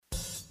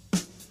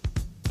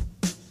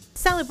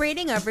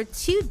Celebrating over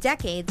 2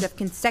 decades of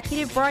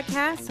consecutive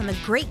broadcasts on the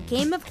great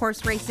game of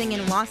horse racing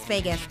in Las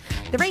Vegas,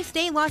 the Race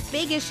Day Las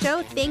Vegas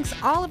show thanks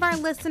all of our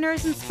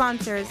listeners and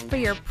sponsors for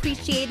your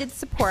appreciated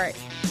support.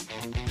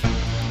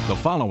 The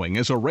following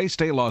is a Race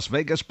Day Las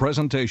Vegas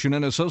presentation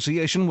in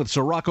association with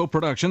Sirocco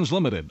Productions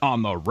Limited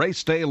on the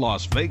Race Day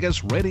Las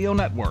Vegas Radio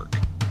Network.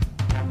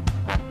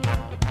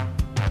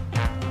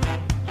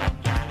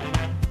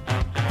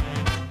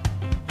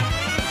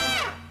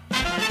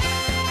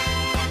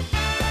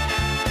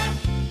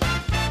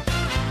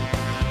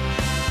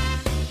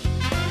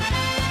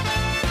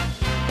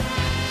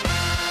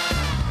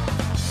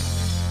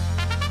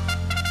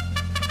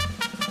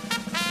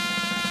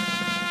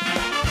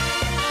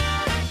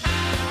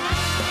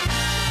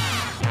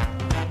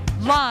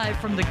 Live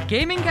from the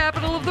gaming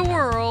capital of the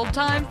world,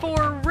 time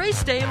for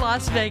Race Day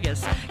Las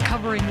Vegas,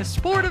 covering the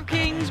sport of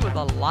kings with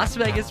a Las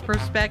Vegas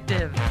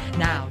perspective.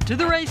 Now to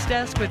the race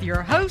desk with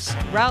your host,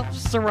 Ralph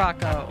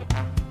Sirocco.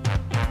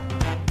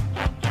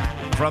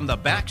 From the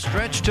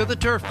backstretch to the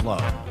turf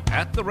club,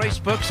 at the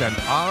racebooks and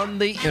on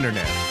the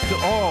internet, to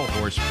all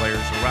horse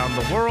players around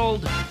the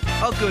world,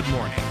 a good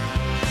morning.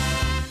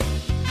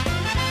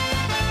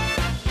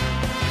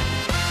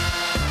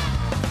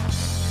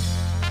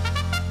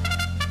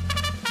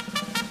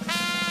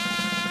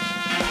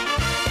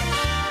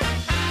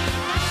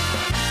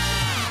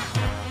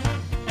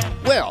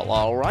 Well,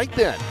 all right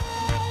then.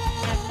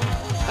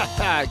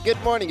 Good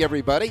morning,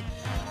 everybody.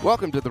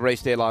 Welcome to the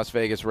Race Day Las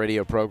Vegas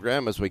radio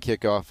program as we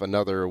kick off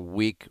another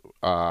week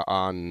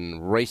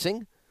on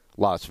racing,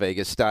 Las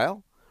Vegas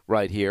style,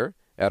 right here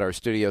at our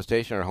studio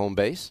station, our home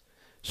base,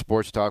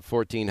 Sports Talk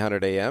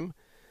 1400 AM,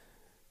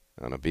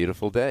 on a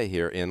beautiful day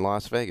here in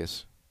Las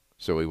Vegas.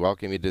 So we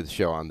welcome you to the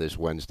show on this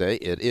Wednesday.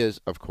 It is,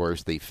 of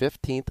course, the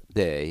 15th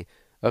day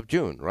of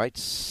June, right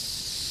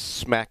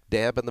smack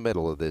dab in the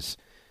middle of this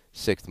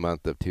 6th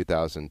month of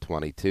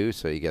 2022.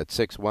 So you got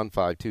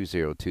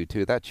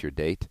 6152022. That's your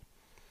date.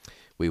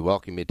 We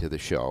welcome you to the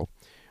show.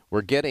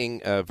 We're getting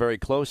very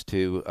close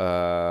to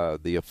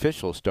the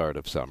official start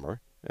of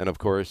summer, and of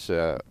course,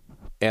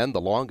 and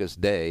the longest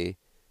day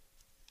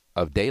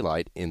of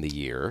daylight in the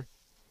year.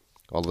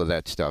 All of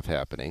that stuff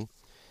happening.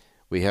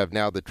 We have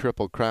now the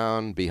Triple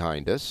Crown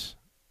behind us,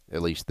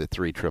 at least the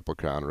 3 Triple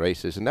Crown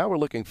races, and now we're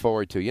looking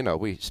forward to,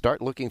 we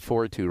start looking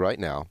forward to right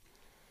now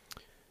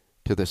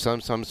to the some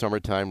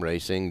summertime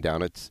racing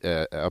down at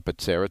up at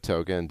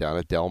Saratoga and down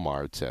at Del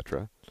Mar,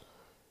 etc.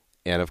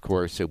 And, of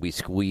course, we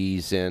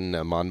squeeze in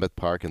Monmouth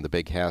Park and the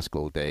big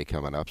Haskell Day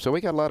coming up. So we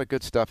got a lot of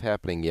good stuff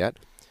happening yet.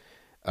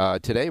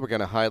 Today we're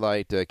going to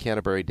highlight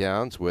Canterbury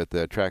Downs with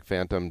Track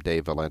Phantom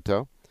Dave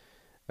Valento.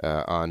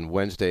 On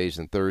Wednesdays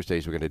and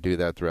Thursdays we're going to do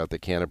that throughout the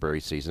Canterbury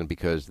season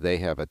because they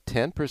have a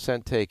 10%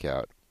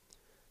 takeout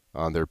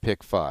on their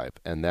Pick 5.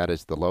 And that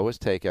is the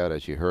lowest takeout,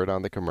 as you heard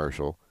on the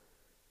commercial,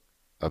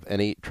 of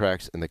any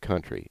tracks in the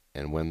country.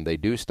 And when they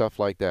do stuff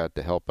like that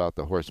to help out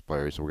the horse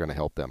players, we're going to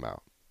help them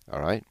out. All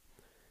right?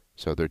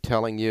 So they're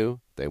telling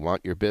you they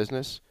want your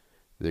business.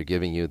 They're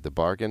giving you the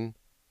bargain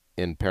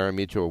in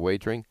pari-mutuel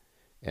wagering.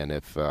 And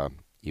if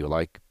you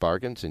like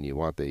bargains and you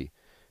want the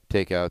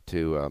takeout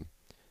to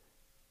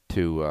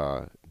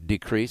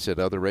decrease at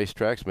other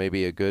racetracks,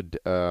 maybe a good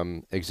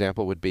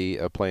example would be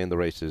playing the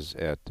races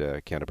at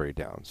Canterbury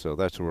Downs. So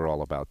that's what we're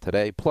all about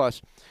today.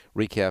 Plus,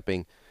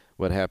 recapping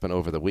what happened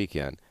over the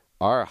weekend.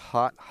 Our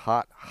hot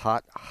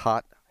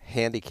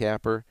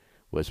handicapper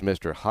was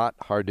Mr. Hot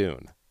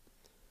Hardoon.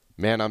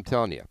 Man, I'm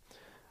telling you,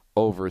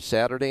 over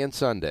Saturday and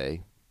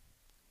Sunday,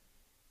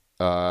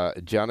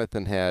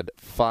 Jonathan had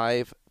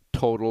 5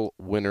 total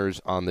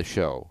winners on the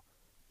show.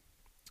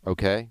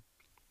 Okay?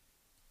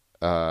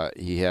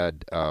 He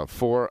had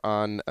 4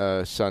 on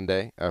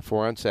Sunday,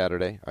 4 on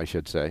Saturday, I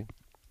should say,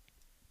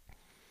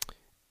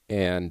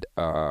 and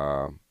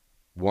 1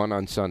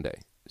 on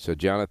Sunday. So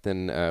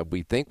Jonathan,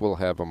 we think we'll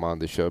have him on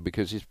the show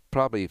because he's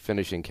probably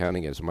finishing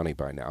counting his money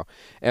by now.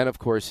 And, of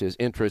course, his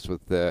interest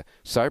with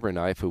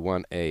Cyberknife, who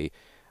won a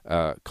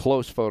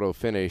close photo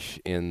finish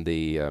in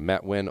the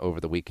Matt Winn over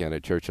the weekend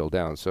at Churchill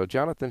Downs. So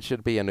Jonathan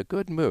should be in a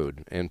good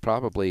mood and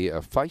probably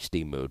a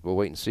feisty mood. We'll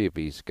wait and see if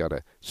he's got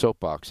a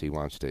soapbox he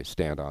wants to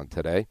stand on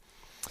today.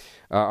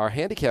 Our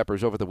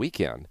handicappers over the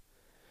weekend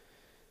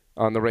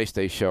on the Race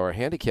Day show, our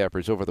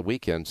handicappers over the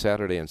weekend,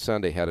 Saturday and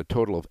Sunday, had a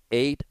total of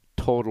 8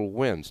 total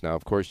wins. Now,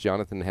 of course,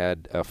 Jonathan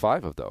had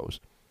 5 of those.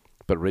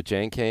 But Rich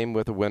Eng came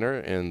with a winner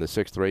in the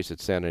 6th race at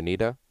Santa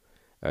Anita.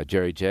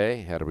 Jerry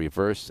J had a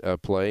reverse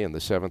play in the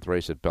 7th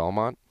race at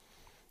Belmont.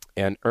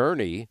 And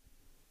Clocker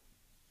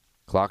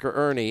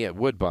Ernie at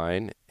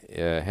Woodbine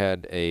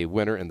had a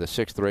winner in the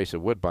 6th race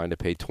at Woodbine to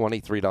pay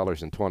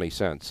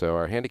 $23.20. So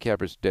our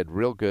handicappers did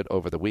real good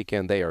over the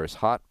weekend. They are as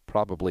hot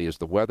probably as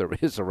the weather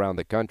is around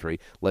the country.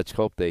 Let's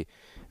hope they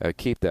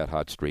keep that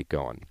hot streak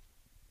going.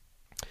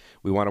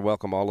 We want to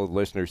welcome all of the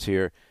listeners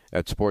here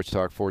at Sports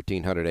Talk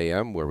 1400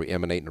 AM, where we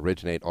emanate and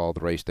originate all the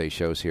race day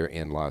shows here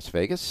in Las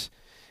Vegas.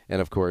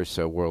 And, of course,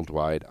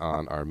 worldwide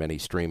on our many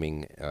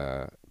streaming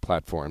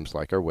platforms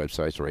like our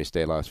websites,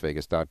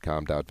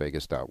 racedaylasvegas.com,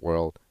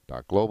 .vegas.world,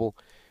 .global,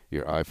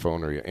 your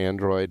iPhone or your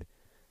Android,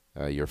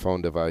 your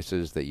phone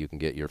devices that you can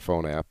get your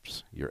phone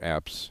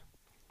apps,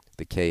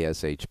 the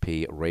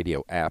KSHP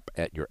radio app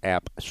at your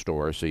app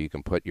store, so you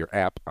can put your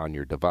app on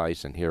your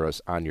device and hear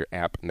us on your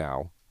app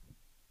now.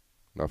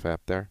 Enough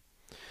app there?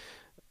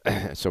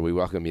 So we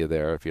welcome you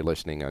there if you're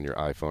listening on your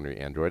iPhone or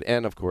your Android,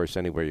 and, of course,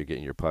 anywhere you're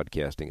getting your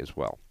podcasting as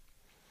well.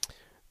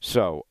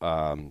 So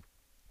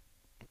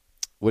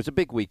was a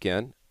big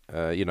weekend,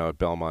 at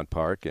Belmont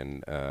Park,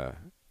 and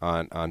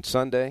on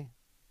Sunday,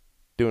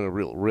 doing a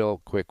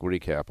real quick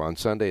recap. On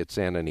Sunday at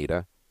Santa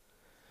Anita,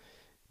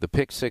 the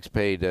Pick Six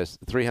paid us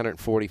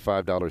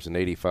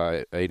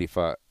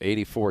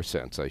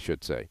 $345.84, I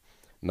should say.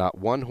 Not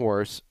one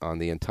horse on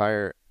the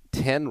entire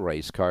 10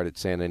 race card at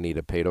Santa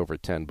Anita paid over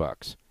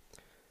 $10.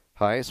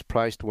 Highest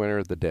priced winner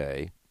of the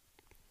day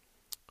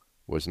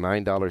was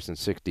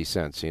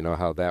 $9.60. You know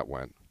how that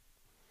went.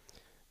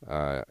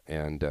 Of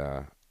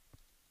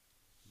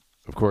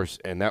course,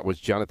 and that was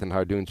Jonathan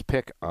Hardoon's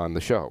pick on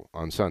the show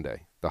on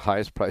Sunday. The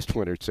highest priced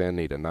winner at Santa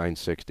Anita,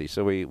 $9.60.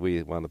 So we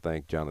want to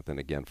thank Jonathan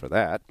again for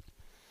that.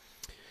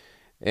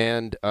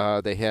 And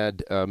they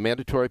had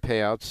mandatory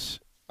payouts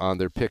on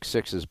their pick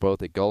sixes,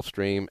 both at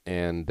Gulfstream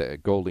and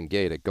Golden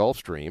Gate. At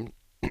Gulfstream,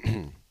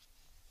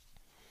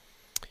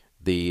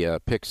 the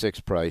pick six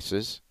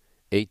prices,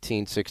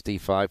 $18.60,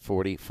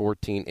 $5.40,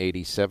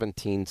 $14.80,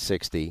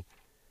 $17.60,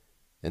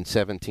 and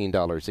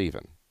 $17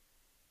 even.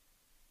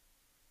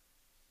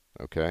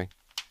 Okay?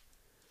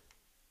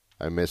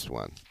 I missed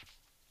one.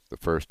 The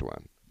first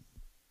one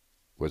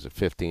was a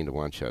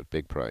 15-to-1 shot,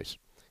 big price.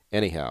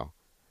 Anyhow,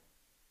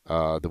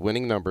 the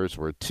winning numbers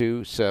were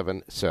 2,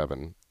 7,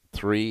 7,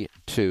 3,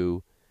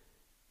 2,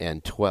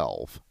 and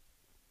 12.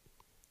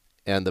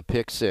 And the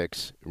pick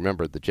six,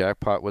 remember, the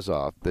jackpot was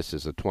off. This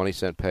is a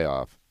 20-cent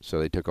payoff. So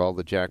they took all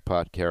the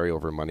jackpot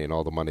carryover money and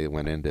all the money that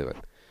went into it.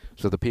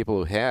 So the people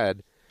who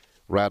had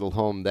rattled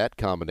home that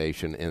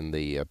combination in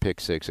the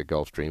pick six at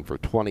Gulfstream for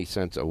 20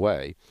 cents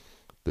away,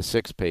 the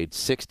six paid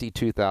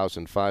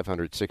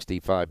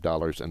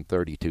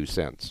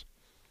 $62,565.32.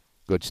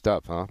 Good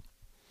stuff, huh?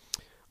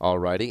 All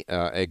righty.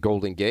 At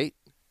Golden Gate,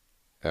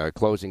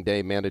 closing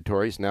day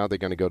mandatories. Now they're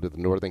going to go to the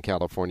Northern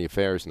California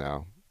Fairs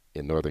now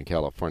in Northern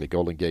California.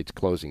 Golden Gate's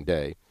closing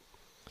day.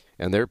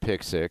 And their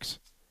pick six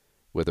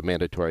with a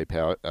mandatory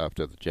payout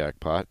after the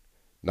jackpot,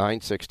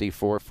 $9.60,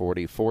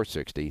 $4.40,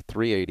 $4.60,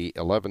 $3.80,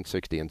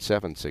 $11.60, and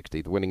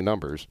 $7.60. The winning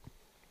numbers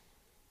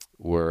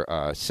were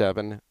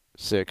 7,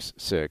 6,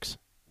 6,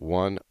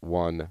 1,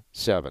 1,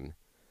 7.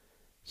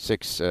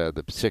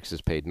 The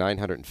sixes paid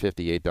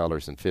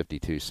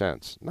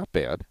 $958.52. Not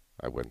bad,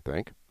 I wouldn't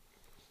think.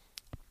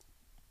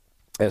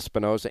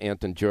 Espinosa,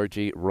 Anton,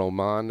 Georgie,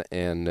 Roman,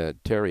 and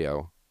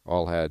Terrio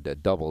all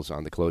had doubles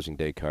on the closing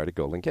day card at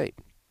Golden Gate.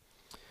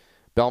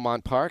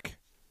 Belmont Park.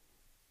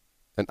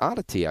 An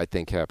oddity, I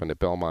think, happened at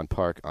Belmont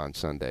Park on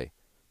Sunday.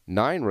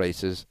 9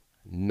 races,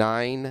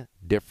 9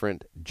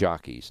 different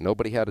jockeys.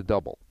 Nobody had a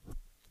double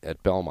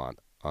at Belmont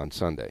on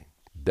Sunday.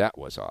 That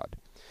was odd.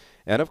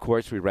 And, of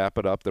course, we wrap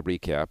it up, the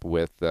recap,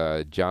 with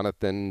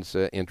Jonathan's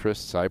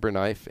interest,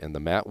 Cyberknife, and the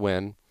Matt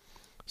Winn.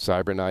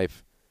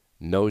 Cyberknife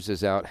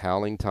noses out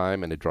Howling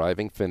Time and a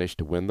driving finish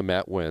to win the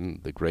Matt Winn,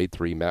 the Grade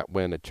 3 Matt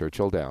Winn at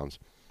Churchill Downs.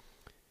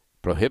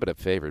 Prohibitive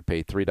favorite,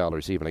 paid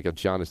 $3 even. I guess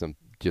Jonathan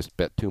just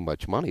bet too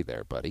much money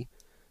there, buddy.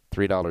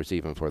 $3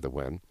 even for the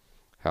win.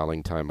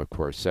 Howling Time, of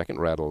course, second.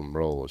 Rattle and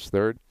Roll is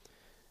third.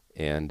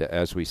 And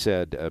as we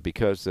said,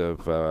 because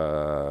of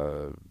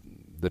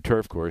the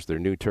turf course, their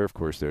new turf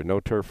course, there's no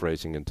turf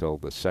racing until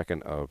the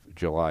 2nd of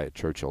July at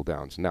Churchill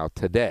Downs. Now,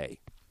 today,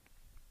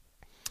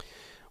 I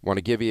want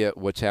to give you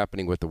what's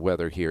happening with the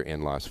weather here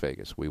in Las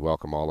Vegas. We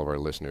welcome all of our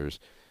listeners,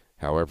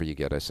 however you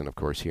get us, and, of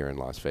course, here in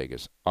Las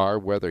Vegas. Our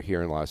weather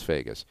here in Las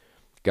Vegas,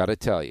 got to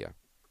tell you,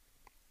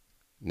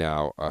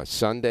 now,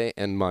 Sunday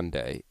and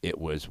Monday, it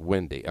was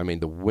windy. I mean,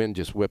 the wind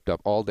just whipped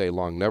up all day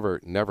long, never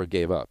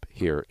gave up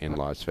here in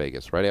Las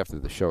Vegas, right after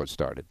the show had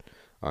started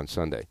on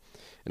Sunday.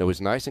 And it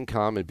was nice and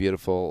calm and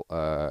beautiful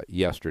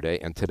yesterday,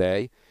 and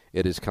today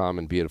it is calm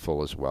and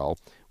beautiful as well.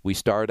 We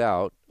start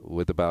out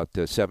with about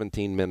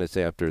 17 minutes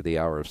after the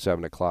hour of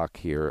 7 o'clock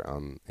here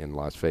in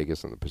Las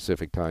Vegas in the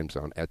Pacific time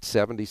zone at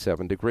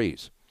 77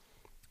 degrees.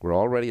 We're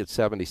already at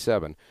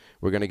 77.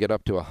 We're going to get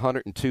up to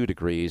 102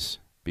 degrees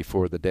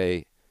before the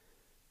day.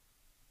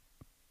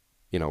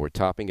 You know, we're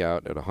topping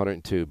out at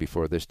 102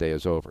 before this day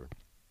is over.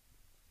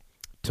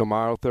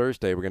 Tomorrow,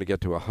 Thursday, we're going to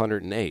get to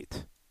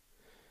 108.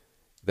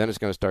 Then it's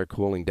going to start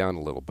cooling down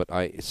a little. But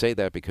I say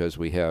that because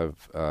we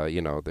have,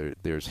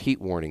 there's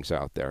heat warnings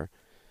out there.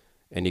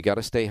 And you got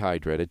to stay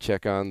hydrated.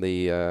 Check on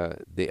the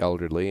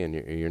elderly and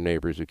your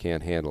neighbors who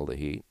can't handle the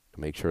heat.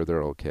 Make sure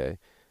they're okay.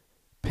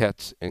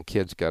 Pets and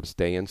kids got to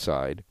stay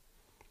inside.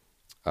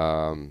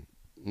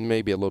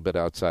 Maybe a little bit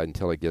outside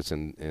until it gets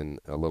in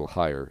a little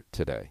higher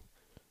today.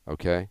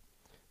 Okay?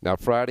 Now,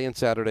 Friday and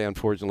Saturday,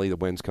 unfortunately, the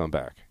winds come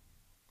back.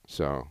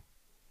 So,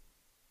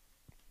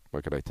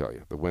 what could I tell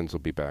you? The winds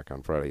will be back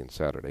on Friday and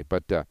Saturday.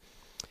 But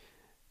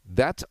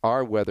That's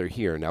our weather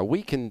here. Now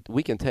we can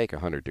take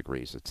 100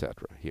 degrees,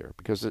 etc. here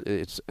because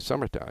it's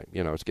summertime.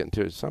 It's getting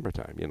to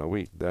summertime.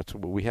 That's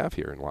what we have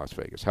here in Las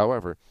Vegas.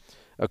 However,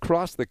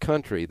 across the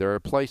country, there are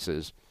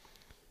places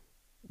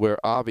where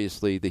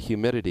obviously the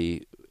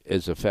humidity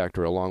is a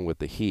factor along with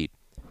the heat,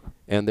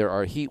 and there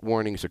are heat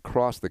warnings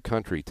across the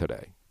country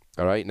today.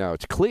 All right, now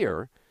it's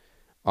clear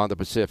on the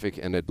Pacific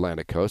and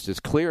Atlantic coast. It's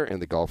clear in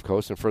the Gulf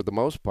Coast, and for the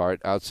most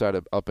part, outside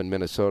of up in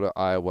Minnesota,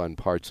 Iowa, and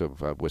parts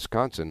of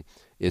Wisconsin,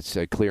 it's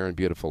clear and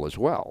beautiful as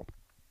well.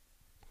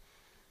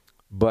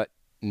 But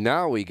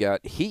now we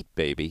got heat,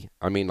 baby.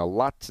 I mean,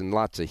 lots and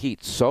lots of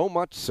heat. So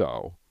much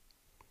so,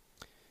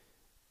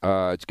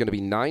 it's going to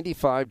be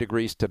 95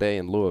 degrees today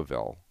in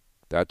Louisville.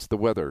 That's the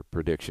weather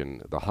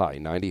prediction, the high,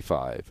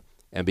 95.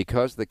 And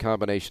because of the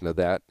combination of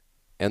that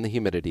and the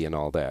humidity and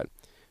all that,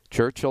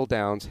 Churchill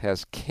Downs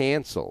has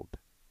canceled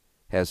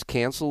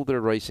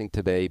their racing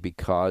today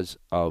because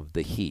of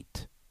the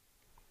heat.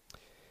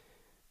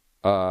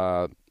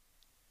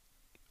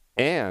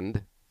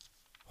 And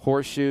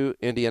Horseshoe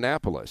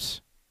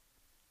Indianapolis,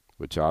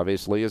 which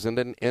obviously isn't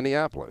in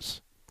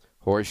Indianapolis.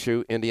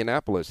 Horseshoe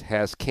Indianapolis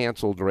has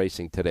canceled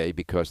racing today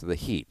because of the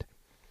heat.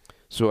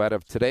 So out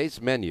of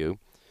today's menu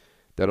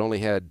that only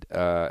had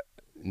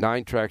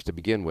 9 tracks to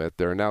begin with,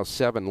 there are now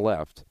 7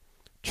 left.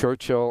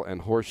 Churchill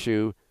and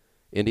Horseshoe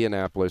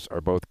Indianapolis are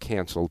both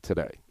canceled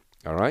today.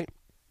 All right?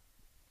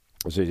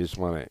 So you just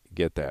want to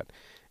get that.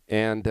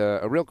 And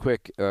a real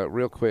quick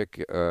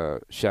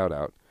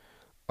shout-out.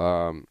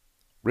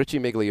 Richie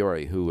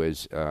Migliori, who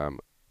is a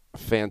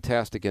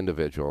fantastic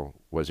individual,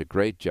 was a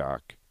great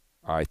jock,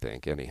 I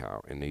think,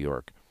 anyhow, in New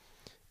York,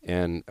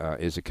 and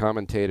is a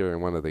commentator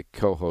and one of the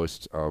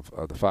co-hosts of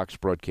the Fox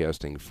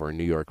Broadcasting for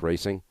New York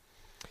Racing.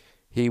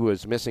 He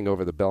was missing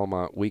over the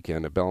Belmont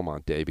weekend, at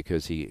Belmont Day,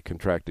 because he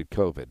contracted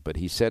COVID. But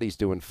he said he's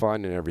doing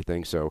fine and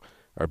everything, so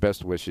our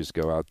best wishes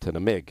go out to the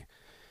MIG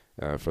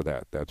for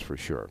that, that's for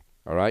sure.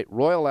 All right,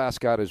 Royal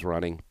Ascot is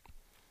running.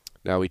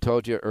 Now, we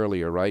told you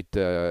earlier, right,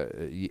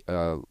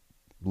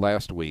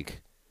 last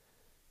week,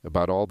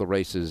 about all the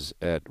races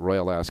at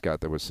Royal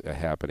Ascot that was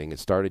happening. It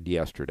started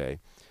yesterday.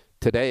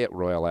 Today at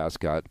Royal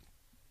Ascot,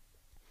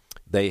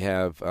 they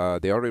have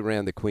they already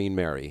ran the Queen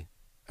Mary,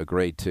 a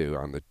Grade 2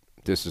 on the.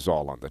 This is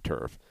all on the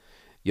turf.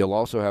 You'll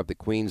also have the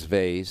Queen's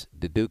Vase,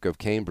 the Duke of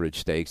Cambridge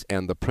Stakes,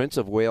 and the Prince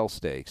of Wales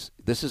Stakes.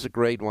 This is a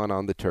Grade 1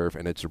 on the turf,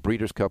 and it's a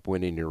Breeders' Cup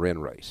winning your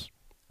in race.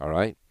 All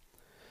right?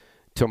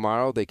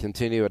 Tomorrow, they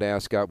continue at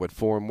Ascot with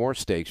 4 more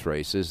stakes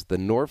races. The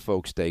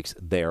Norfolk Stakes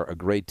there, a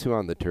Grade 2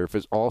 on the turf,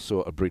 is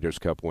also a Breeders'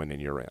 Cup winning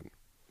your in.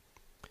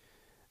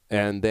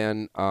 And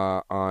then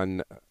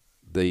on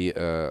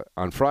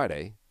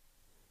Friday,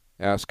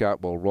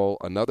 Ascot will roll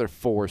another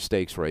 4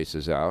 stakes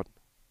races out.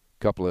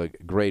 Couple of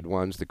Grade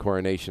 1s, the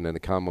Coronation and the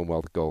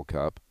Commonwealth Gold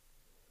Cup,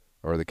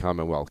 or the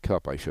Commonwealth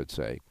Cup, I should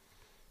say.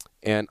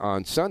 And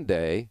on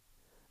Sunday,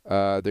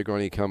 they're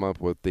going to come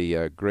up with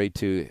the Grade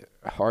 2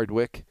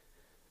 Hardwick,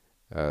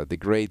 the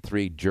Grade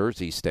 3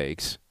 Jersey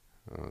Stakes,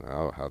 I don't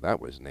know how that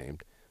was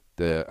named,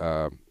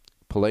 the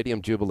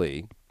Palladium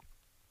Jubilee,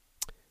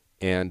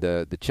 and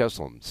the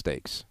Cheltenham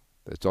Stakes.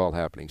 That's all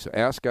happening. So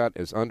Ascot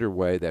is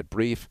underway. That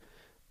brief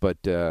but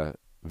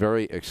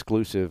very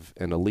exclusive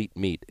and elite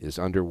meet is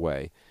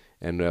underway.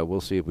 And we'll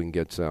see if we can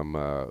get some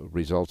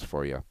results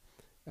for you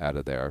out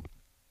of there.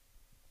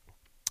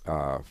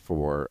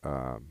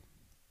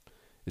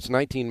 It's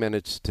 19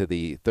 minutes to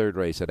the third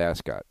race at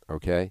Ascot,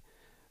 okay?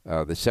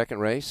 The second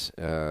race,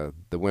 the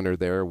winner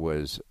there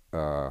was,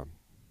 try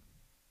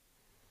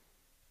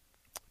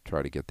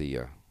to get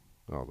the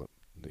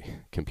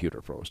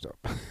computer froze up.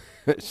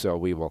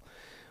 So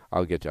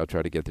I'll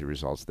try to get the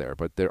results there.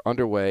 But they're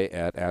underway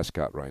at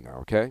Ascot right now,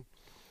 okay?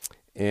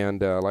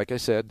 And like I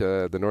said,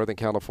 the Northern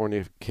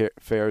California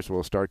fairs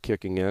will start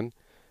kicking in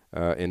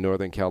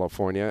Northern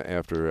California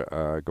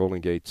after Golden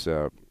Gate's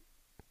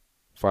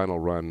final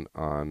run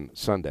on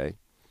Sunday.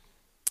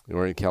 The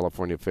Northern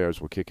California fairs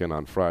will kick in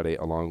on Friday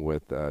along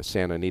with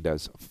Santa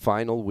Anita's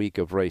final week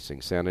of racing.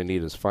 Santa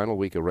Anita's final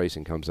week of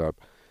racing comes up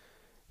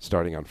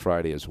starting on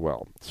Friday as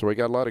well. So we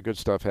got a lot of good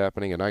stuff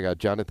happening, and I got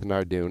Jonathan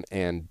Ardoon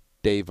and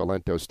Dave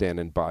Valento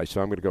standing by.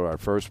 So I'm going to go to our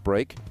first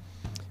break.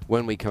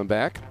 When we come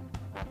back,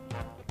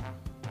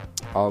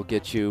 I'll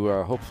get you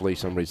hopefully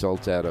some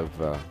results out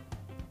of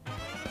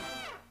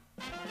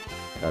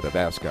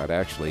Ascot.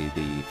 Actually,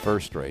 the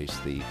first race,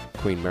 the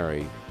Queen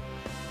Mary,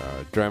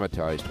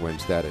 dramatized,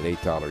 wins that at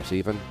 $8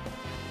 even.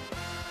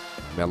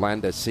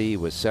 Melanda C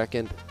was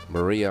second.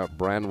 Maria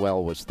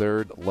Branwell was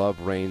third. Love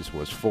Reigns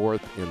was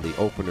fourth in the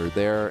opener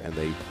there, and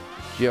they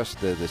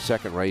just the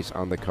second race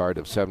on the card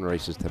of 7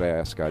 races today,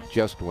 Ascot,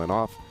 just went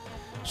off.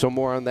 So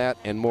more on that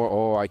and more.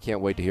 Oh, I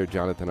can't wait to hear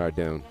Jonathan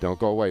Ardoon. Don't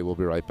go away. We'll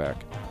be right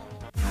back.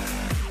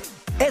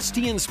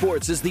 STN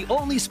Sports is the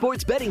only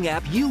sports betting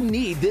app you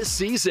need this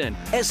season.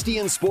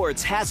 STN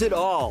Sports has it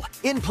all.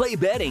 In-play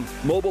betting,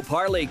 mobile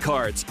parlay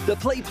cards, the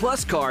Play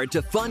Plus card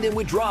to fund and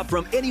withdraw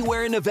from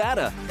anywhere in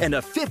Nevada, and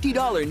a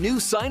 $50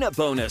 new sign-up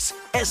bonus.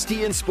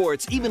 STN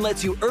Sports even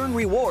lets you earn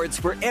rewards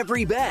for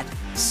every bet.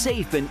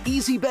 Safe and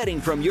easy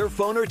betting from your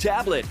phone or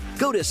tablet.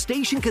 Go to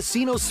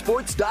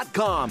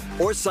StationCasinoSports.com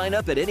or sign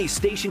up at any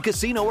Station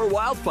Casino or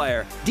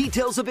Wildfire.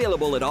 Details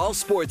available at all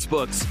sports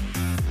books.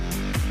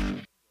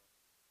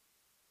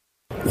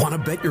 Want to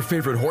bet your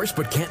favorite horse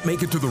but can't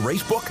make it to the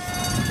racebook?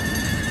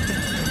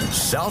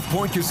 South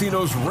Point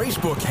Casino's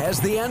Racebook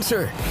has the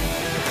answer.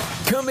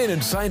 Come in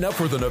and sign up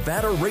for the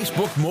Nevada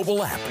Racebook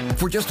mobile app.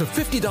 For just a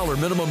 $50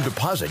 minimum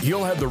deposit,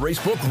 you'll have the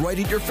Racebook right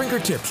at your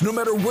fingertips, no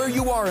matter where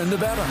you are in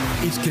Nevada.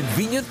 It's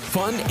convenient,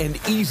 fun, and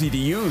easy to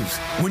use.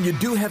 When you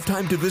do have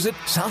time to visit,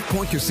 South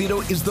Point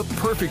Casino is the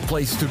perfect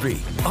place to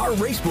be. Our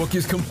Racebook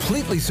is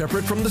completely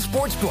separate from the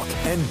Sportsbook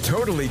and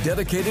totally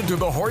dedicated to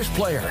the horse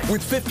player.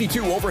 With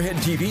 52 overhead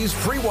TVs,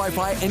 free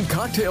Wi-Fi, and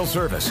cocktail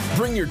service.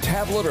 Bring your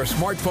tablet or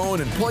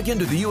smartphone and plug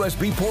into the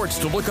USB ports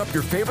to look up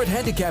your favorite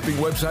handicapping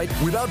website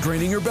without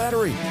draining your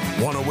battery.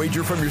 Want to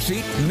wager from your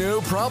seat?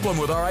 No problem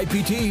with our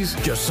IPTs.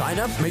 Just sign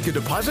up, make a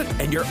deposit,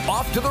 and you're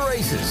off to the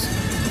races.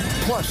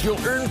 Plus,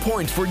 you'll earn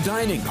points for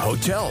dining,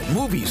 hotel,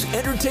 movies,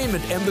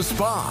 entertainment, and the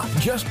spa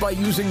just by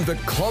using the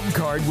club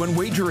card when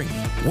wagering.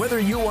 Whether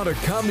you want to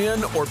come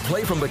in or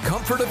play from the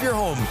comfort of your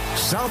home,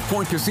 South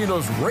Point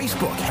Casino's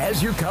Racebook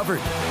has you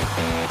covered.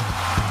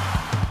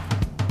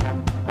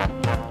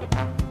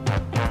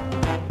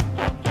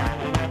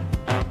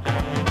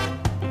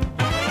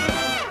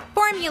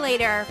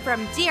 Formulator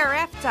from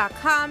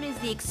DRF.com is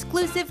the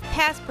exclusive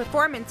past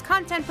performance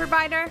content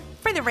provider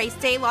for the Race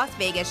Day Las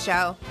Vegas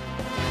show.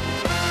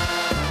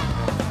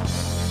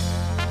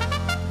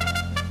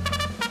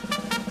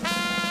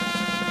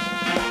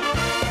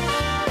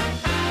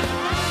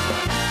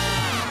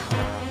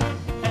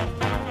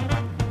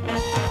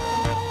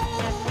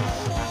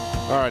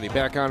 Alrighty,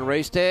 back on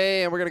race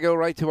day, and we're going to go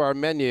right to our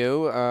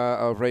menu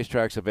of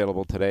racetracks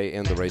available today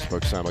in the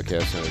Racebook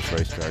simulcast and its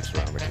racetracks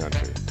around the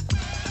country.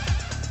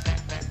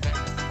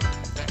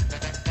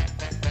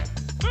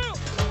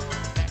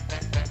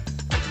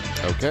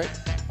 Okay.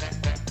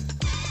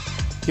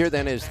 Here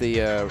then is the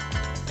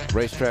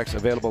racetracks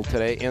available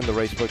today in the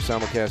Racebook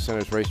simulcast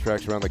centers,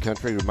 racetracks around the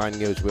country.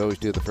 Reminding you, as we always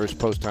do, the first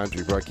post times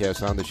we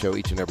broadcast on the show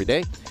each and every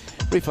day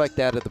reflect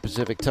that at the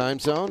Pacific time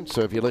zone.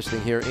 So if you're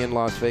listening here in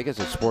Las Vegas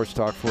at Sports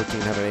Talk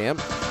 1400 AM,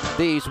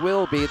 these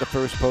will be the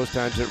first post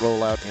times that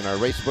roll out in our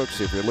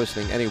racebooks. If you're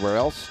listening anywhere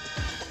else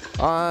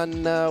on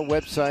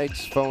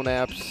websites, phone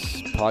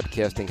apps,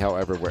 podcasting,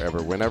 however,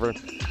 wherever, whenever,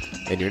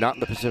 and you're not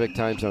in the Pacific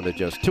time zone,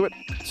 adjust to it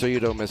so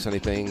you don't miss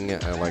anything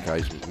like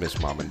I miss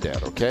Mom and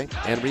Dad, okay?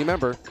 And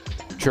remember,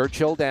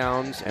 Churchill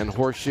Downs and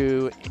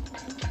Horseshoe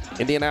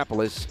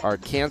Indianapolis are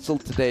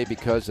canceled today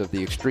because of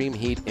the extreme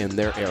heat in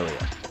their area,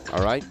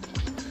 all right?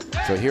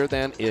 So here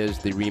then is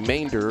the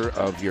remainder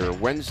of your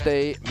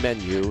Wednesday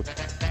menu,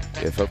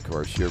 if of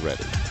course you're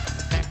ready.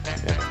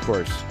 And of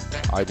course,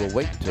 I will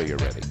wait until you're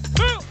ready.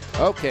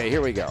 Okay,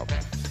 here we go.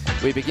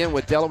 We begin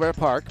with Delaware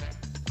Park.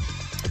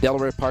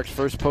 Delaware Park's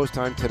first post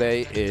time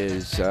today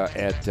is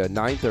at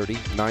 9:30.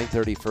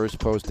 9:30 first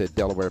post at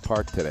Delaware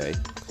Park today.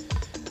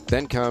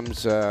 Then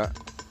comes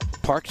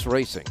Parks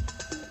Racing.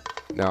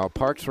 Now,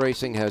 Parks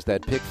Racing has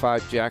that Pick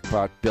 5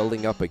 jackpot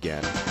building up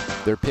again.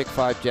 Their Pick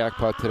 5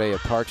 jackpot today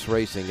at Parks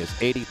Racing is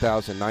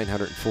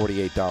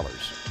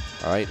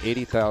 $80,948. All right,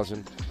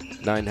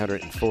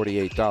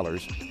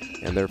 $80,948.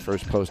 And their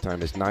first post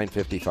time is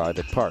 9:55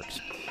 at Parks.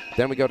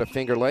 Then we go to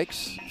Finger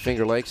Lakes.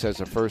 Finger Lakes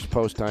has a first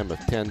post time of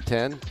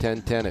 10:10.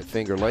 10:10 at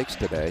Finger Lakes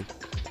today.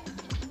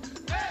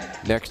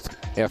 Next,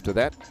 after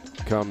that,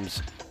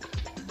 comes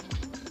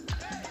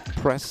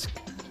Presque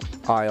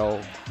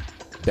Isle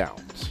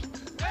Downs.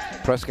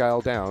 Presque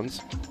Isle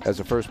Downs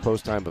has a first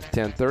post time of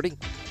 10:30.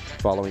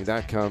 Following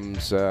that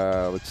comes,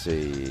 let's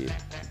see,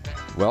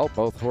 well,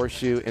 both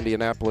Horseshoe,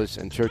 Indianapolis,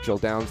 and Churchill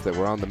Downs that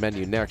were on the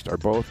menu next are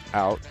both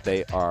out.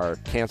 They are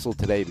canceled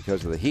today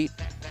because of the heat.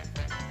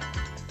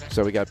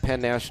 So we got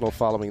Penn National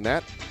following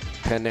that.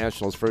 Penn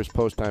National's first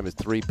post time is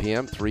 3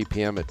 p.m. 3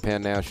 p.m. at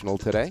Penn National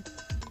today.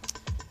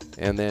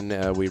 And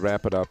then we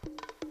wrap it up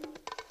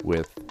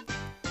with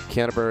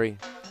Canterbury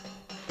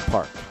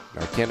Park.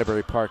 Now,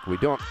 Canterbury Park,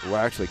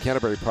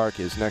 Canterbury Park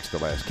is next to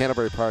last.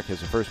 Canterbury Park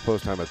has a first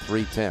post time of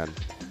 3:10.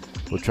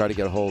 We'll try to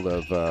get a hold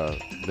of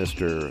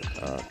Mr.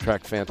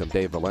 Track Phantom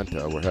Dave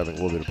Valenta. We're having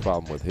a little bit of a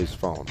problem with his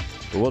phone,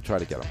 but we'll try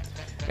to get him.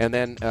 And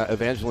then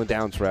Evangeline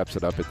Downs wraps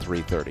it up at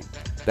 3:30.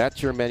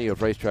 That's your menu of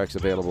racetracks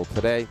available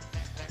today.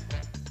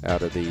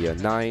 Out of the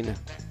 9,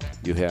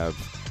 you have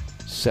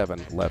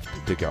 7 left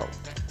to go.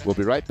 We'll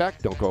be right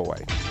back. Don't go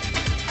away.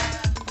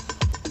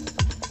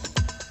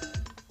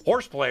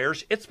 Horse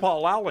players, it's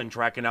Paul Allen,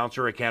 track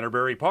announcer at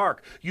Canterbury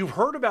Park. You've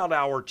heard about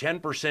our 10%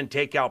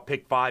 takeout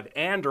pick 5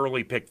 and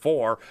early pick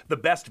 4, the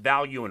best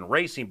value in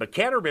racing, but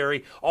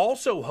Canterbury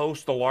also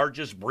hosts the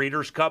largest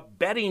Breeders' Cup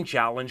Betting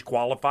Challenge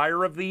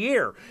qualifier of the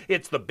year.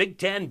 It's the Big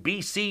Ten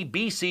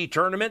BC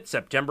tournament,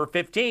 September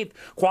 15th.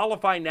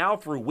 Qualify now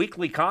through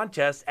weekly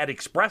contests at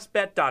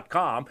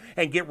expressbet.com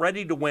and get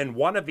ready to win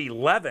one of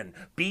 11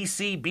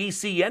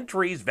 BC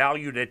entries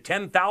valued at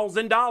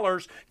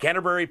 $10,000.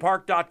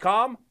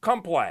 CanterburyPark.com.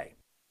 Come play.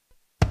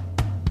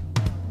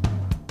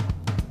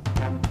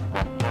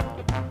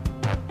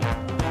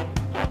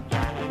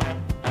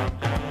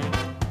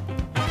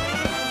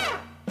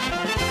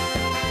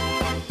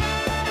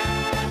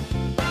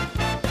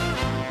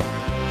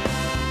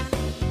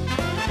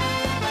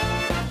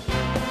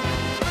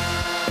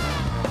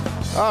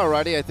 All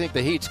righty, I think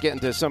the heat's getting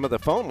to some of the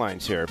phone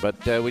lines here, but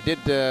we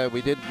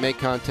did make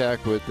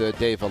contact with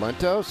Dave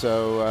Valento.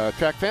 So,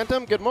 Track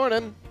Phantom, good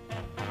morning.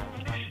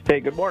 Hey,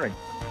 good morning.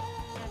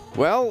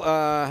 Well,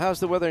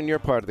 how's the weather in your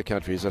part of the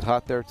country? Is it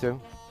hot there too?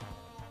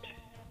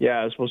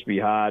 Yeah, it's supposed to be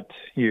hot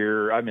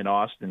here. I'm in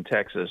Austin,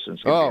 Texas, and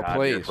it's going to be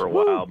hot here for a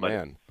while. But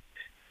man.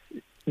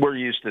 We're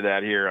used to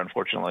that here,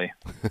 unfortunately.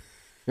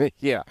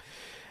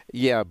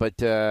 Yeah,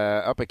 but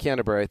up at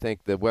Canterbury, I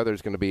think the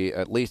weather's going to be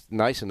at least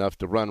nice enough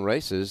to run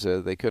races.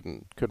 They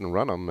couldn't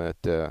run them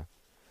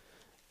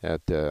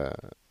at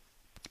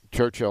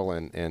Churchill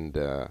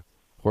and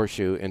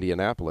Horseshoe,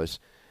 Indianapolis.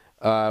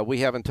 We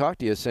haven't talked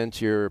to you since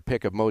your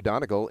pick of Mo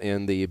Donegal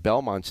in the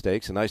Belmont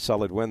Stakes. A nice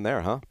solid win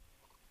there, huh?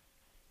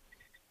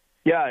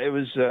 Yeah, it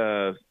was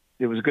a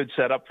good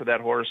setup for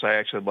that horse. I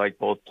actually liked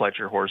both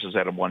Pletcher horses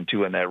that had won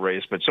 2 in that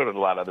race, but so did a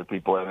lot of other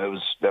people.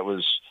 And that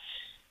was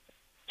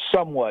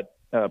somewhat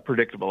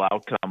predictable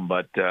outcome,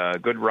 but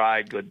good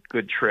ride,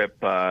 good trip,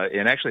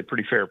 and actually a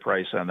pretty fair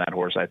price on that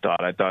horse. I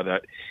thought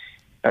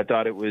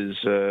it was,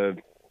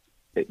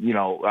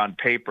 on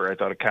paper, I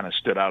thought it kind of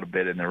stood out a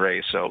bit in the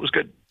race. So it was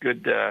good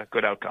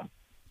outcome.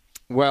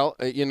 Well,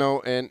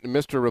 and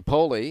Mr.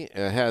 Rapoli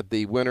had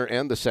the winner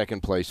and the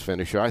second place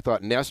finisher. I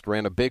thought Nest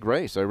ran a big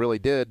race. I really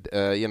did.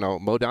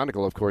 Mo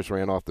Donegal, of course,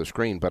 ran off the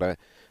screen, but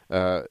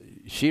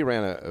she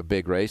ran a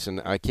big race,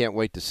 and I can't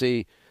wait to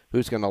see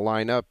who's going to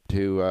line up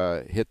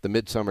to hit the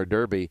Midsummer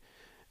Derby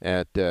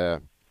at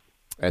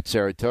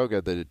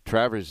Saratoga. The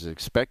Travers is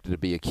expected to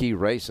be a key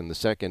race in the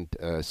second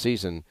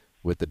season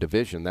with the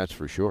division, that's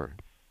for sure.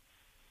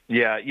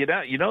 Yeah,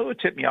 what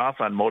tipped me off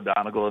on Mo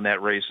Donegal in that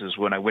race is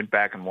when I went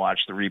back and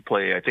watched the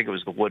replay. I think it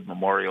was the Wood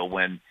Memorial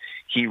when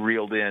he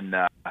reeled in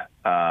the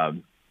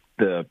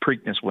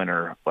Preakness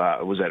winner.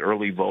 Was that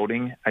Early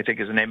Voting, I think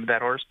is the name of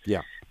that horse?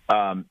 Yeah.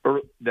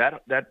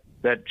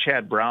 That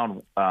Chad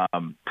Brown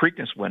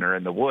Preakness winner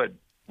in the Wood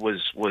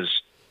was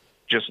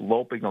just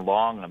loping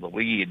along on the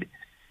lead,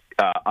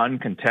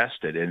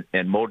 uncontested,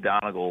 and Mo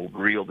Donegal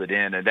reeled it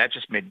in, and that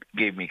just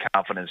gave me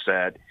confidence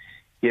that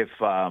if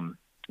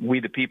we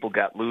the people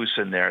got loose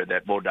in there,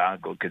 that Mo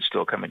Donegal could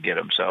still come and get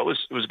him. So it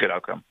was a good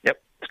outcome.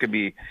 Yep. It's going to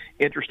be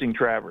interesting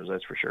Travers,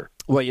 that's for sure.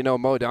 Well,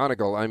 Mo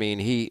Donegal, I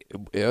mean,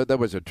 that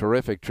was a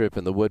terrific trip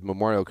in the Wood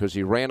Memorial because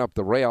he ran up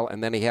the rail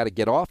and then he had to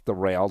get off the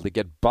rail to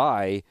get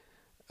by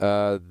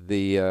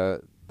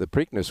the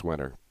Preakness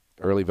winner,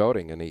 Early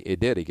Voting, and he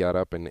did. He got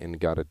up and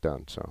got it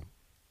done. So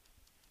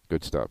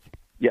good stuff.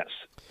 Yes.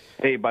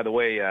 Hey, by the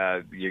way,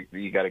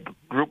 you got a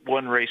Group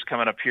 1 race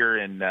coming up here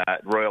in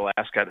Royal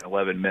Ascot in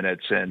 11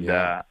 minutes, and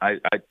yeah.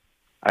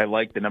 I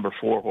like the number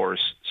 4 horse,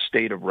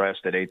 State of Rest,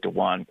 at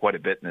 8-1 quite a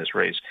bit in this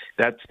race.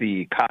 That's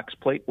the Cox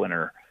Plate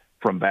winner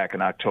from back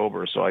in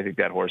October, so I think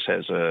that horse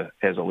has a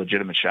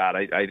legitimate shot.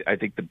 I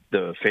think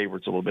the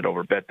favorite's a little bit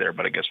overbet there,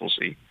 but I guess we'll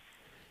see.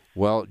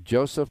 Well,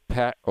 Joseph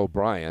Pat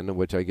O'Brien,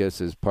 which I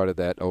guess is part of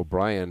that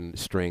O'Brien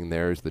string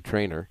there, is the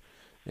trainer.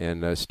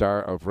 And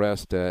Star of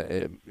Rest,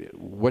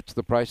 what's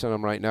the price on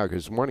him right now?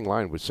 Because morning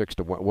line was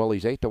 6-1. Well,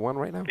 he's 8-1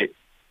 right now?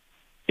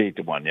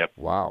 8-1, yep.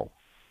 Wow.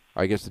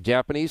 I guess the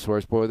Japanese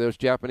horse, boy, those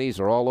Japanese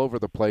are all over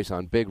the place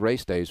on big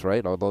race days,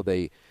 right? Although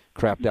they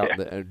crapped out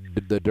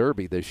the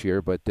Derby this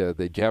year, but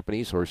the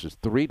Japanese horse is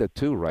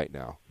 3-2 right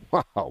now.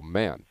 Wow,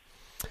 man.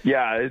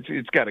 Yeah,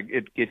 it's got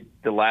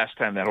the last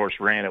time that horse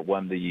ran, it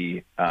won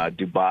the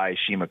Dubai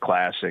Shima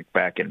Classic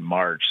back in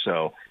March.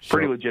 So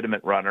pretty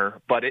legitimate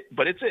runner, but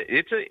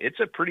it's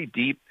a pretty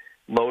deep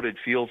loaded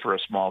field for a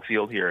small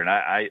field here, and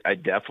I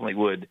definitely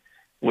would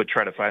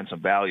try to find some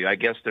value. I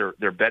guess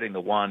they're betting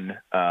the one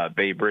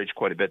Bay Bridge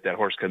quite a bit. That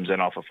horse comes in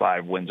off of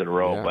 5 wins in a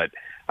row, yeah. But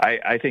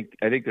I think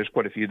there's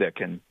quite a few that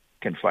can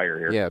fire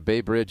here. Yeah,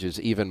 Bay Bridge is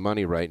even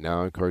money right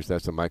now. Of course,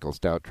 that's a Michael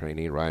Stout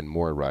trainee, Ryan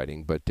Moore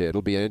riding. But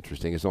it'll be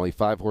interesting. There's only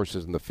 5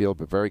 horses in the field,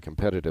 but very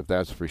competitive,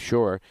 that's for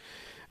sure.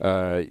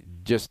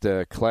 Just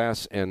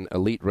class and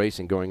elite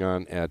racing going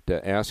on at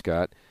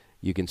Ascot.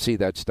 You can see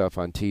that stuff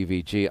on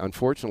TVG.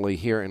 Unfortunately,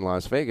 here in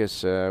Las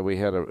Vegas, we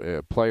had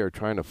a player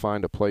trying to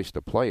find a place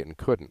to play it and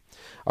couldn't.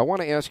 I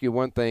want to ask you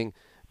one thing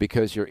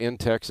because you're in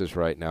Texas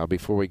right now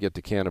before we get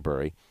to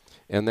Canterbury.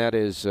 And that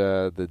is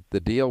the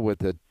deal with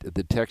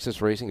the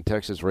Texas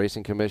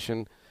Racing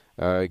Commission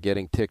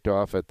getting ticked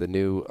off at the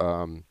new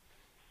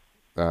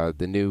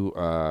the new,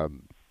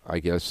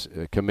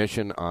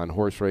 commission on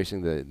horse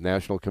racing, the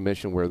National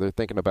Commission, where they're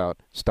thinking about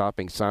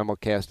stopping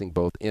simulcasting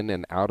both in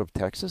and out of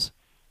Texas?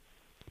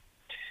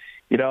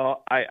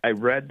 I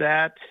read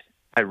that.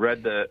 I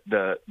read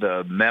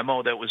the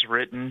memo that was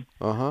written.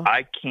 Uh-huh.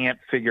 I can't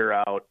figure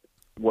out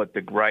what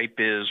the gripe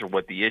is or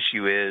what the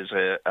issue is.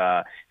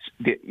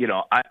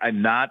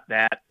 I'm not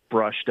that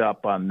brushed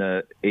up on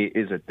the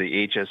HISA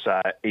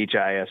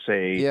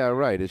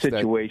It's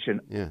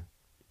situation.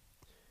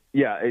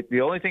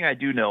 The only thing I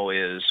do know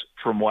is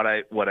from what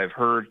I've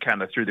heard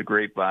kind of through the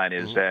grapevine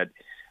is that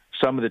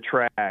some of the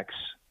tracks,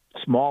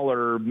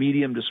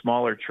 medium to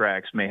smaller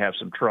tracks, may have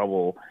some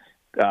trouble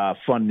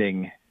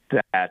funding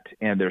that,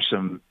 and there's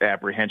some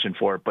apprehension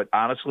for it. But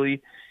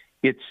honestly,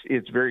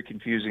 it's very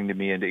confusing to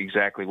me into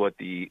exactly what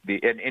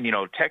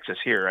Texas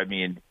here. I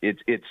mean,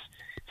 it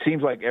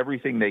seems like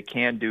everything they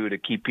can do to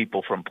keep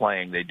people from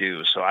playing, they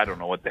do. So I don't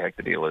know what the heck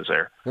the deal is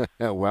there.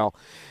 Well,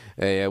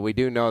 we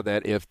do know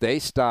that if they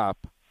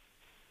stop,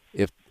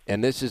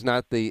 and this is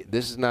not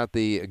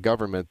the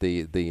government,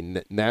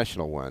 the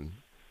national one,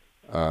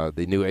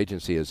 the new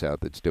agency is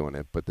out that's doing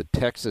it, but the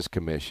Texas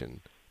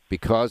Commission,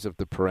 because of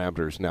the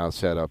parameters now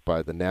set up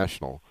by the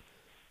national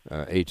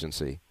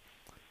agency,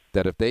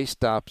 that if they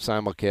stop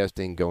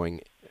simulcasting,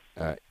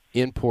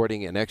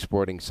 importing and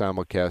exporting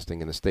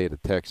simulcasting in the state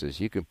of Texas,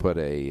 you can put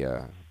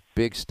a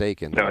big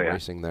stake in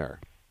racing there.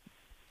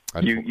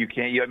 You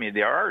can't. I mean,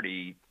 they're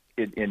already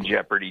in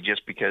jeopardy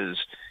just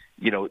because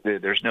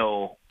there's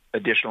no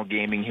additional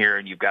gaming here,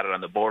 and you've got it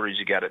on the borders.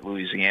 You got it in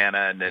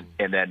Louisiana,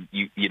 and then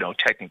you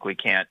technically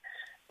can't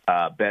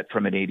bet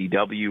from an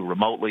ADW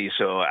remotely.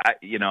 So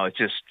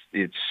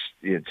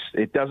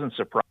it doesn't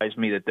surprise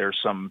me that there's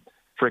some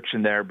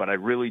friction there, but I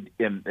really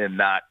am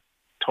not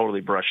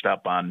totally brushed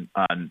up on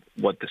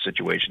what the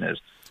situation is.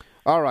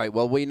 All right.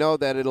 Well, we know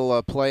that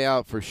it'll play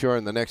out for sure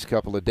in the next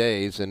couple of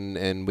days,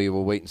 and we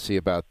will wait and see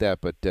about that.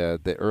 But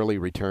the early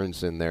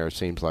returns in there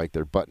seems like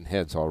they're butting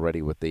heads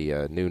already with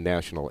the new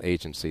national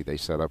agency they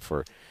set up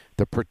for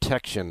the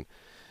protection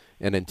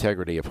and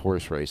integrity of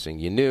horse racing.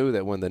 You knew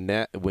that when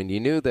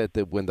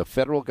the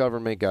federal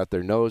government got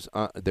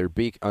their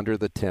beak under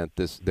the tent,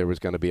 there was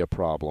going to be a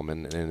problem,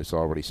 and it's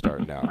already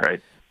starting now.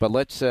 Right. But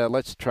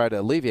let's try to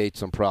alleviate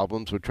some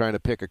problems. We're trying to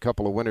pick a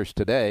couple of winners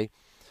today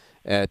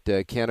at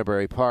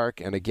Canterbury Park,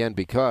 and again,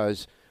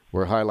 because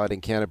we're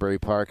highlighting Canterbury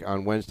Park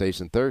on Wednesdays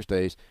and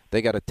Thursdays,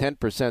 they got a 10%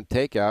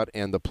 takeout,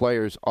 and the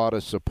players ought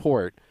to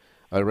support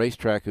a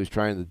racetrack who's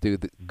trying to do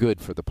good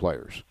for the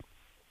players.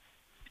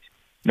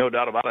 No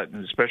doubt about it,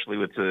 and especially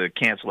with the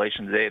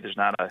cancellation today, there's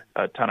not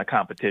a ton of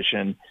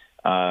competition.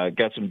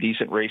 Got some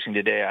decent racing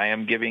today. I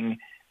am giving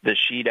the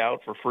sheet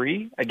out for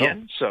free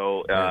again.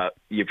 So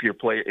if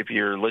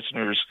your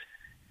listeners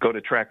go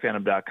to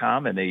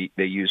trackphantom.com and they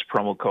use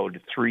promo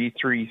code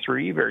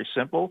 333, very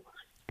simple.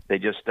 They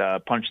just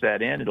punch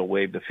that in. It'll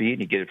waive the fee,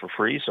 and you get it for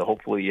free. So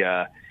hopefully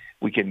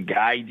we can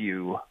guide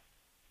you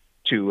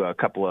to a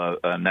couple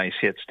of nice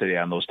hits today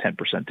on those 10%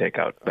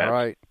 takeout bets. All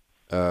right.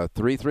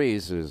 3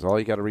 threes is all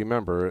you got to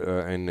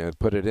remember, and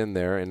put it in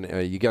there.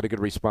 And you got a good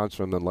response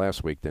from them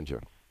last week, didn't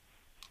you?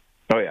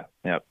 Oh, yeah.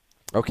 Yep.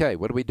 Okay,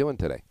 what are we doing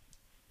today?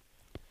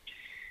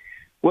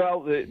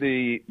 Well,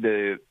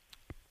 the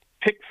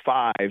pick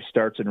 5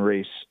 starts in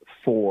race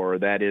 4.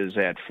 That is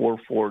at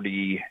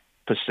 4:40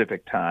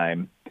 Pacific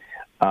time.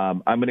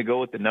 I'm going to go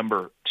with the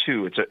number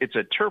 2. It's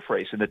a turf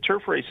race, and the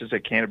turf races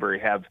at Canterbury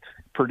have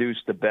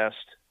produced the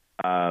best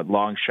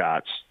long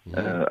shots.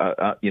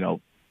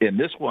 In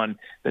this one,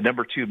 the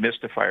number 2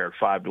 Mystifier at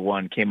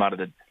 5-1 came out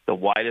of the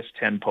widest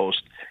 10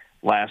 post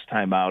last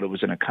time out. It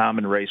was in a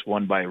common race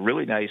won by a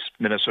really nice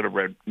Minnesota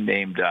bred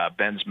named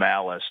Ben's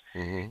Malice.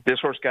 Mm-hmm. This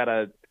horse got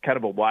a kind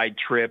of a wide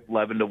trip,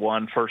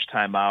 11-1 first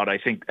time out. I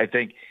think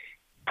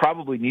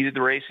probably needed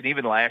the race, and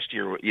even last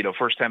year,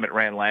 first time it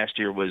ran last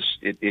year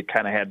it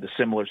kind of had the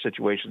similar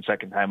situation.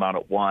 Second time out,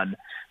 it won.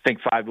 I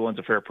think 5-1's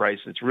a fair price.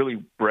 It's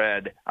really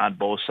bred on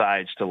both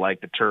sides to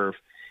like the turf.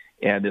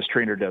 And this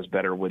trainer does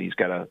better when he's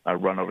got a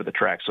run over the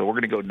track. So we're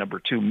going to go number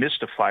 2,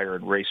 Mystifier,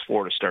 in race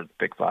 4 to start the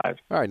pick 5. All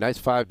right, nice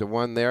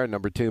 5-1 there.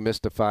 Number 2,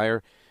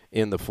 Mystifier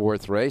in the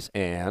 4th race.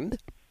 And?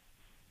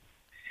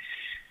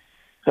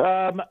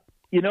 I'm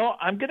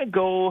going to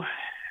go.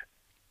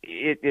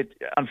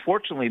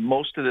 Unfortunately,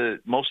 most of the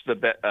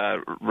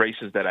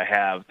races that I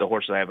have, the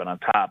horses I have on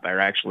top,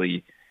 are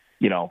actually,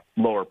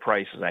 lower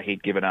prices. I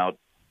hate giving out,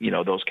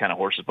 those kind of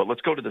horses. But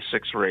let's go to the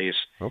 6th race,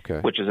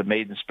 which is a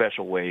maiden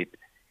special weight.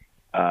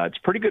 It's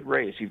a pretty good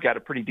race. You've got a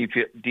pretty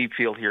deep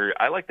field here.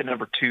 I like the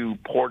number 2,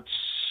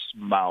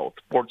 Portsmouth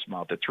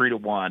at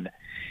 3-1.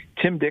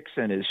 Tim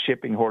Dixon is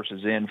shipping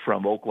horses in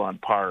from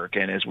Oaklawn Park,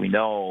 and as we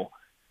know,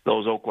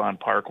 those Oaklawn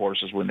Park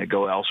horses, when they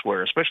go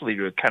elsewhere, especially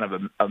to kind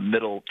of a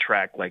middle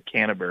track like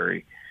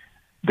Canterbury,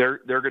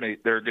 they're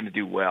gonna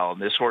do well. And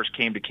this horse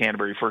came to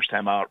Canterbury first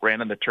time out,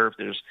 ran on the turf.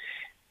 There's,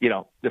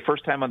 the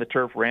first time on the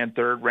turf, ran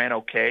third, ran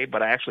okay,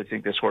 but I actually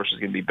think this horse is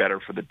going to be better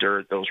for the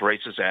dirt. Those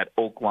races at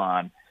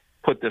Oaklawn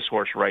put this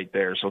horse right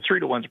there. So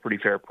 3-1's a pretty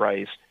fair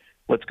price.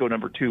 Let's go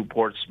number 2,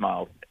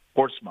 Portsmouth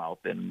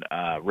Portsmouth in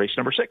race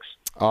number 6.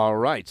 All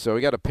right, so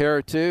we got a pair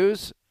of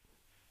 2s,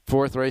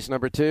 4th race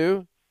number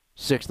 2,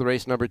 6th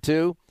race number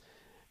 2,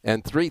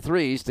 and 3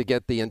 3s to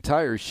get the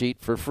entire sheet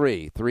for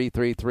free.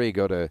 333.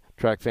 Go to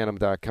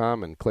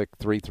trackphantom.com and click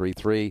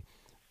 333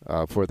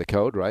 for the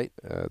code, right?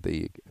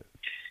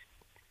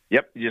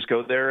 Yep, you just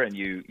go there and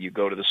you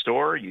go to the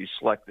store, you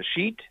select the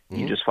sheet,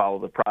 you just follow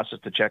the process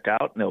to check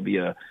out, and there'll be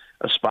a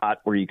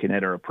spot where you can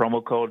enter a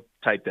promo code,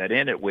 type that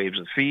in, it waives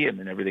the fee, and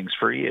then everything's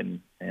free, and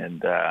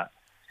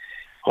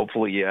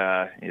hopefully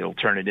it'll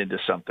turn it into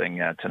something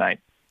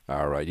tonight.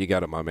 All right, you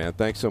got it, my man.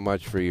 Thanks so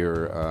much for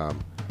your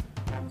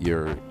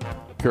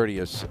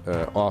courteous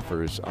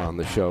offers on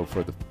the show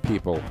for the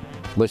people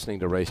listening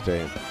to Race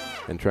Day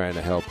and trying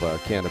to help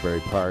Canterbury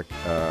Park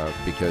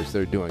because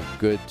they're doing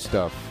good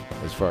stuff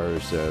as far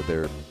as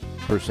their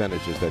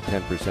percentages, that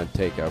 10%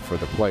 takeout for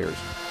the players.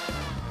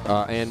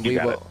 And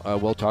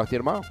we'll talk to you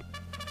tomorrow.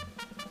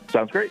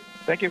 Sounds great.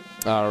 Thank you.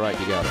 All right,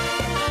 you got it.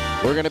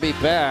 We're going to be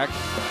back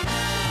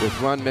with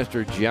one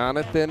Mr.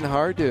 Jonathan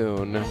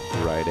Hardoon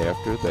right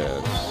after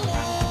this.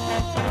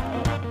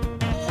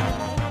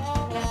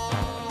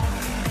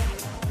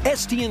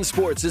 STN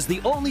Sports is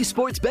the only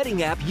sports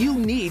betting app you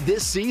need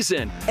this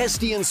season.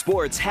 STN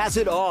Sports has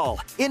it all.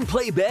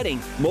 In-play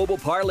betting, mobile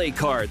parlay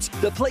cards,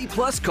 the Play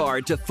Plus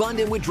card to fund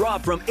and withdraw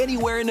from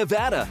anywhere in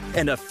Nevada,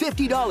 and a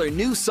 $50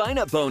 new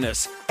sign-up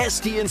bonus.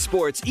 STN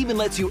Sports even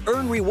lets you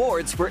earn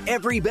rewards for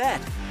every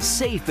bet.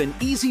 Safe and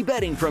easy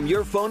betting from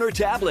your phone or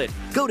tablet.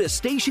 Go to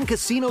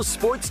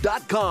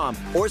StationCasinoSports.com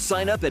or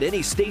sign up at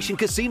any Station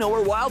Casino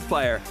or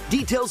Wildfire.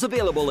 Details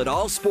available at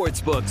all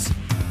sportsbooks.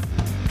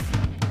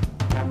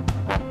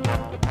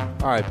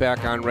 All right,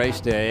 back on race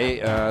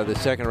day. The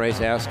second race,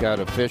 Ascot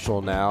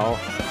official now.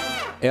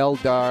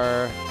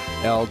 Eldar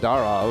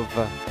Eldarov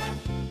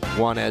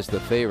won as the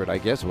favorite. I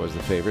guess it was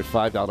the favorite.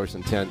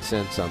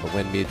 $5.10 on the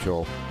Win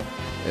Mutual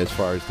as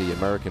far as the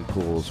American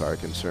pools are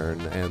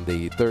concerned. And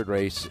the third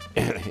race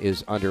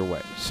is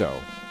underway. So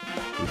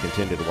we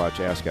continue to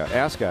watch Ascot.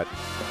 Ascot,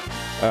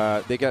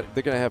 they're going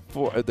to have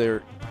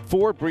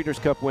four Breeders'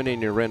 Cup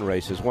winning your Wren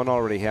races. One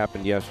already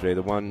happened yesterday.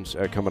 The one's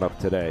coming up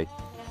today.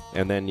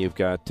 And then you've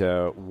got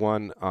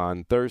one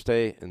on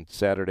Thursday, and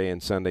Saturday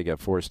and Sunday got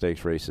 4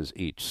 stakes races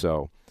each.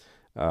 So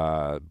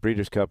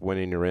Breeders' Cup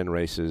winning your Wren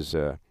races,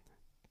 2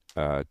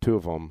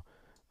 of them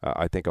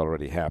I think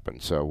already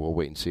happened. So we'll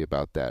wait and see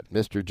about that.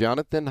 Mr.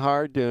 Jonathan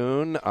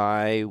Hardoon,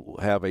 I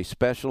have a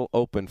special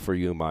open for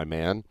you, my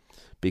man,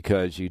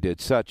 because you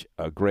did such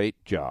a great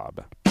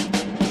job.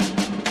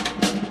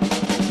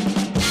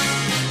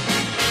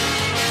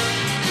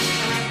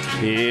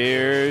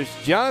 Here's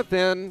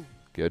Jonathan.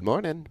 Good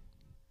morning.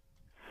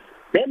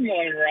 Good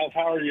morning, Ralph.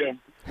 How are you?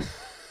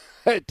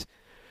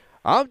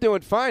 I'm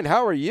doing fine.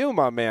 How are you,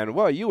 my man?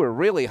 Well, you were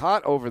really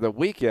hot over the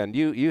weekend.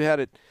 You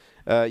had it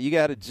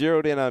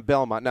zeroed in on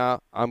Belmont.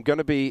 Now, I'm going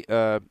to be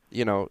a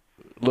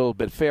little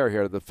bit fair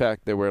here. The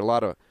fact there were a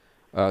lot of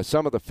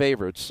some of the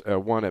favorites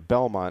won at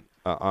Belmont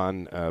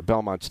on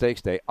Belmont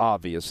Stakes Day.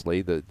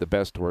 Obviously, the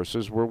best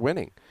horses were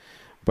winning.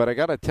 But I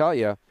got to tell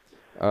you,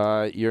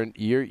 you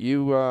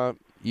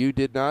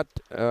did not.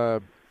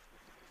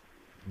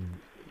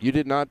 You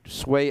did not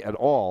sway at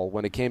all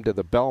when it came to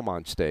the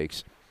Belmont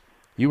Stakes.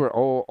 You were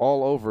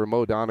all over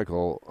Mo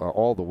Donegal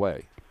all the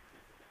way.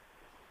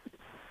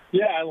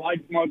 Yeah, I like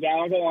Mo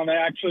Donegal, and I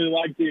actually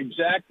like the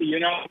exact.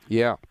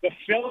 Yeah. The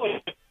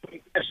filly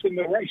in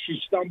the race,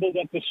 she stumbled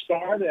at the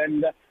start,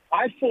 and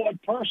I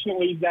thought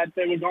personally that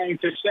they were going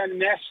to send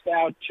Nest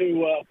out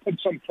to put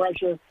some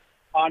pressure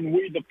on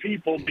We the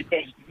People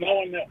because no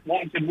one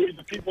wanted We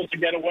the People to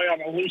get away on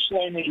a loose,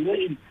 lonely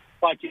lead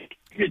like he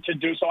needed to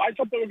do. So I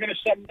thought they were going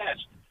to send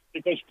Nest,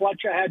 because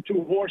Fletcher had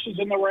 2 horses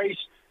in the race,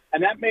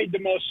 and that made the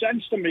most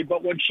sense to me.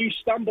 But when she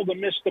stumbled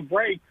and missed the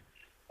break,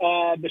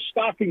 the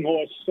stocking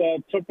horse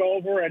took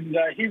over, and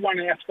he went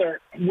after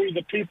We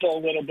the People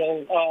a little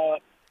bit,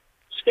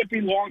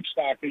 Skippy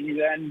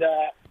Longstocking. And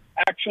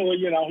actually,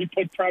 he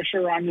put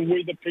pressure on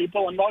We the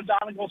People. And Mo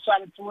Donegal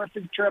had a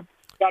terrific trip,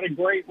 got a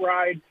great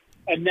ride,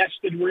 and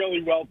nested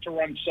really well to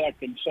run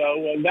second.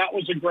 So that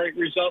was a great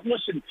result.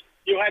 Listen,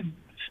 you had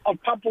a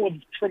couple of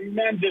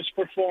tremendous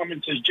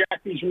performances.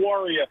 Jackie's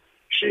Warrior,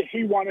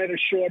 he won at a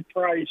short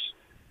price.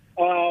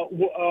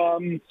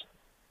 Flightline,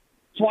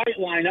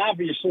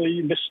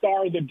 obviously, the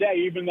star of the day,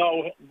 even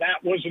though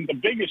that wasn't the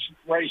biggest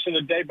race of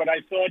the day, but I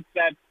thought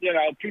that,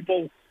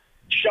 people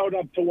showed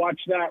up to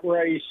watch that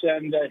race,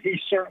 and he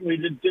certainly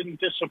didn't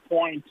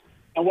disappoint.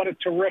 And what a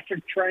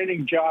terrific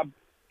training job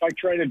by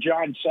trainer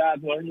John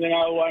Sadler.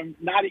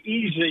 Not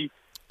easy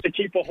to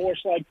keep a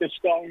horse like this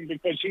going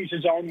because he's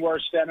his own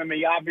worst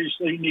enemy.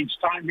 Obviously, he needs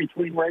time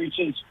between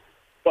races.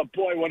 But,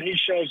 boy, when he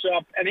shows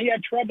up, and he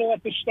had trouble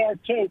at the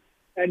start, too.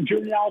 And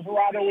Junior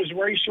Alvarado was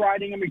race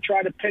riding him. He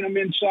tried to pin him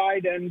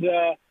inside, and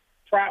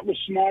Pratt was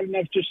smart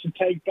enough just to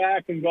take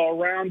back and go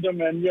around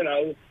him. And,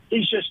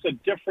 he's just a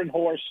different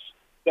horse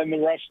than the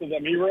rest of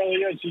them. He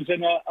really is. He's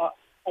in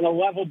a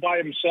level by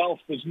himself.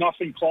 There's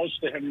nothing close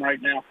to him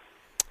right now.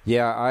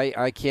 Yeah,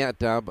 I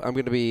can't. I'm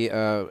going to be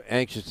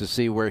anxious to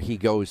see where he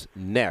goes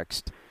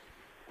next.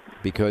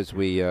 because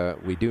we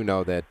do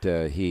know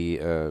that he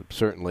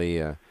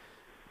certainly,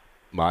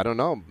 I don't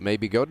know,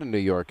 maybe go to New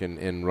York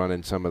and run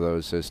in some of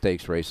those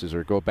stakes races,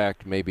 or go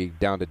back maybe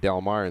down to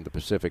Del Mar in the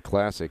Pacific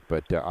Classic.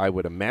 But I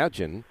would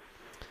imagine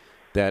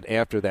that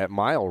after that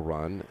mile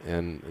run,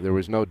 and there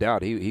was no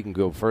doubt he can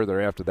go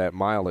further after that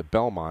mile at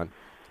Belmont,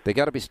 they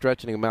got to be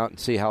stretching him out and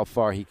see how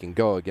far he can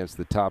go against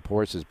the top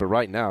horses. But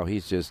right now,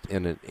 he's just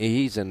in a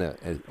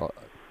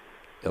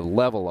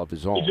level of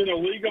his own. He's in a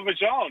league of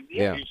his own.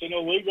 Yeah, he's in a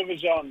league of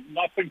his own.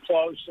 Nothing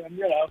close. And,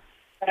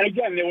 and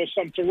again, there was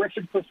some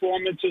terrific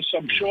performances,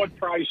 some short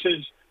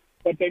prices,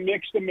 but they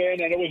mixed them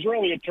in, and it was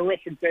really a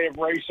terrific day of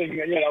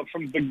racing,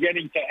 from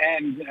beginning to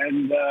end.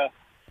 And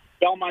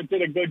Belmont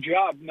did a good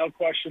job, no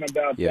question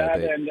about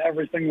that, and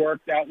everything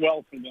worked out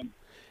well for them.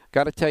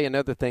 Got to tell you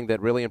another thing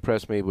that really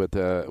impressed me with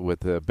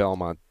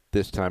Belmont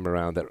this time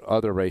around, that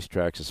other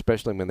racetracks,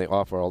 especially when they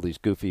offer all these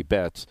goofy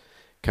bets,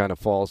 kind of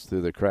falls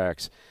through the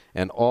cracks.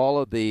 And all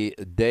of the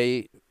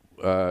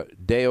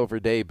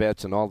day-over-day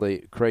bets and all the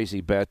crazy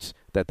bets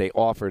that they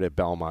offered at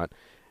Belmont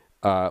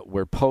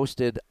were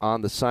posted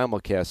on the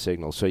simulcast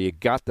signal, so you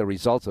got the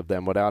results of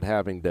them without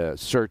having to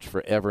search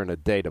forever and a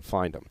day to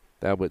find them.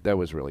 That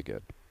was really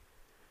good.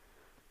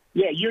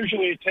 Yeah,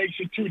 usually it takes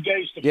you 2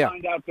 days to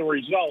find out the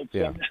results.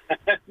 Yeah.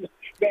 And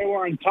they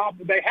were on top.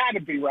 They had to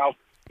be, Ralph,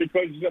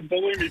 because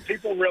believe me,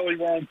 people really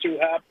weren't too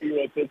happy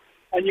with it.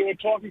 And you were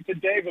talking to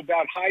Dave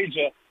about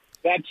HISA.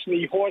 That's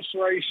the Horse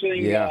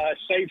Racing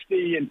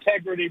Safety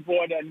Integrity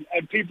Board, and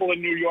people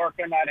in New York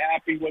are not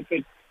happy with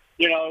it.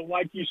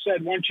 Like you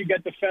said, once you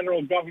get the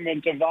federal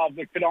government involved,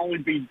 it could only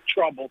be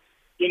trouble.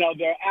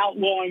 They're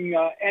outlawing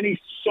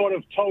any sort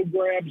of toe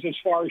grabs as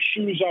far as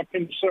shoes are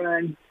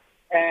concerned,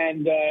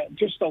 and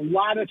just a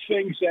lot of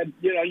things that,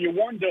 you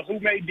wonder who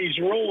made these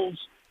rules.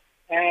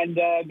 And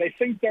they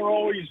think they're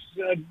always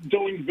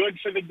doing good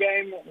for the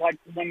game, like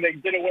when they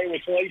did away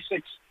with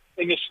Lasix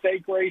in the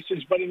stake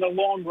races. But in the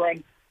long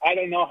run, I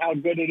don't know how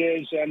good it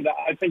is, and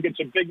I think it's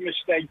a big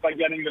mistake by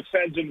getting the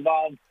feds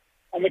involved.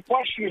 And the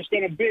question is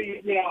going to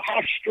be,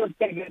 how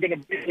strict are they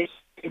going to be with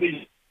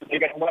these? They're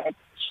going to let it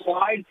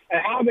slide,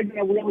 and how are they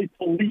going to really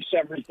police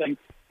everything?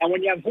 And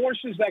when you have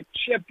horses that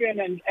chip in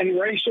and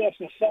race off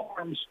the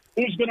farms,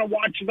 who's going to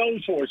watch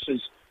those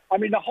horses? I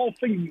mean, the whole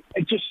thing,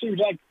 it just seems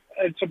like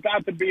it's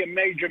about to be a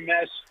major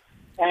mess.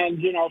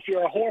 And, if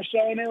you're a horse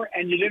owner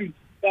and you didn't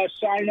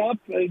sign up,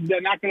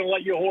 they're not going to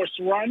let your horse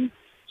run.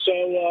 So,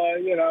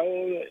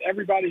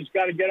 everybody's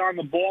got to get on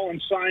the ball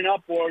and sign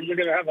up, or you're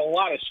going to have a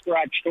lot of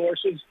scratched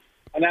horses,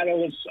 and that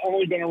is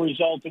only going to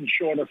result in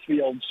shorter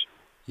fields.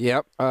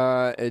 Yep,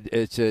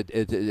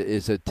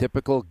 it's a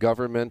typical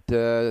government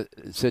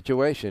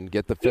situation.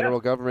 Get the federal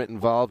government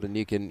involved, and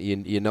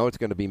you know it's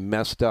going to be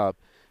messed up,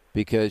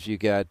 because you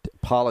got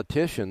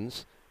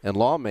politicians and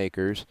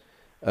lawmakers,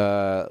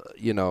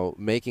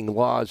 making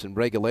laws and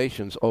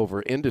regulations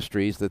over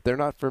industries that they're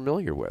not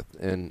familiar with,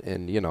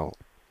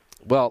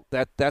 well,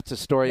 that's a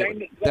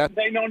story.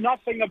 They know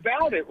nothing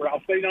about it,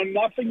 Ralph. They know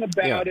nothing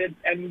about it,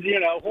 and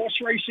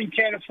horse racing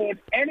can't afford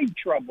any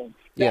trouble.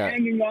 They're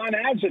hanging on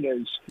as it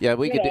is. Yeah,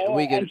 we could.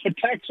 And for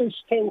Texas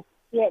to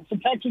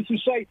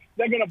say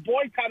they're going to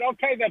boycott,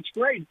 okay, that's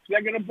great.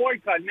 They're going to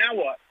boycott. Now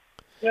what?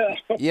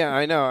 Yeah,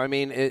 I know. I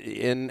mean,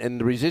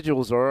 and the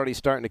residuals are already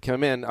starting to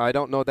come in. I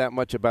don't know that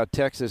much about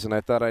Texas, and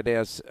I thought I'd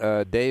ask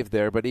Dave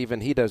there, but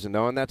even he doesn't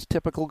know, and that's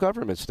typical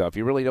government stuff.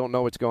 You really don't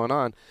know what's going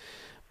on.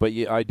 But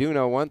I do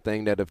know one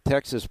thing, that if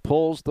Texas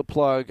pulls the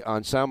plug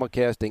on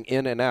simulcasting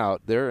in and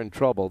out, they're in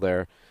trouble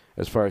there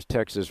as far as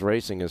Texas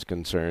racing is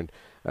concerned.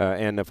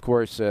 And, of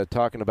course,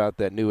 talking about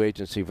that new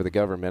agency for the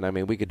government, I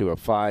mean, we could do a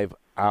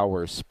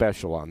 5-hour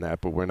special on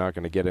that, but we're not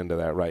going to get into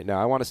that right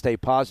now. I want to stay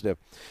positive.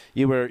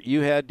 You were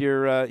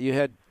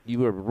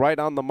right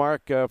on the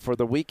mark for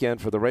the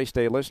weekend for the race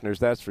day listeners,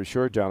 that's for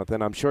sure,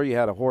 Jonathan. I'm sure you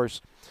had a horse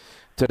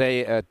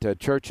today at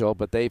Churchill,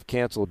 but they've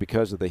canceled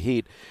because of the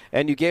heat.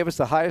 And you gave us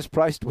the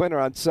highest-priced winner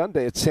on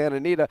Sunday at Santa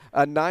Anita,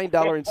 a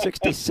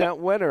 $9.60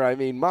 winner. I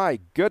mean, my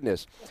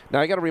goodness.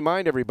 Now, I got to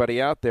remind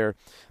everybody out there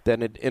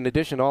that in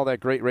addition to all that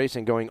great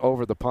racing going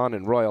over the pond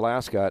in Royal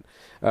Ascot,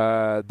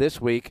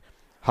 this week,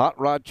 Hot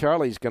Rod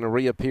Charlie's going to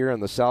reappear in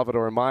the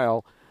Salvador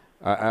Mile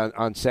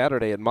on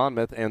Saturday at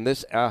Monmouth. And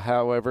this,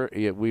 however,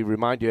 we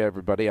remind you,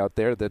 everybody out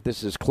there, that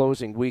this is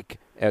closing week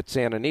at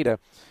Santa Anita.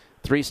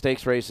 3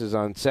 stakes races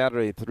on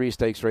Saturday, 3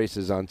 stakes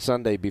races on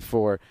Sunday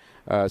before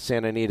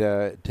Santa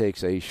Anita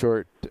takes a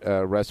short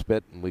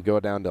respite, and we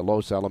go down to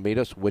Los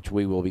Alamitos, which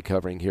we will be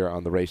covering here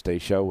on the Race Day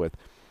Show with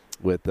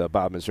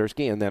Bob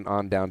Mazursky, and then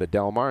on down to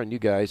Del Mar. And you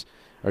guys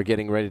are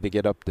getting ready to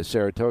get up to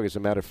Saratoga. As a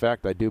matter of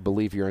fact, I do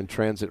believe you're in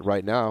transit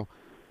right now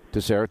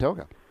to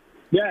Saratoga.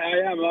 Yeah,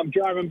 I am. I'm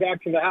driving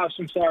back to the house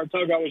in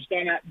Saratoga. I was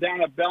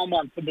down at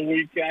Belmont for the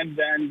weekend,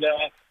 and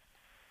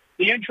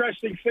the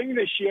interesting thing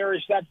this year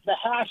is that the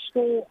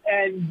Haskell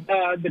and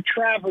the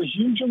Travers,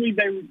 usually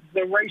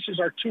the races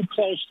are too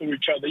close to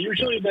each other.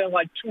 Usually they're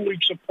like 2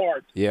 weeks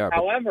apart. Yeah.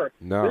 However,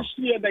 this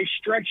year they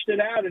stretched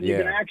it out, and you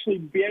can actually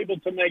be able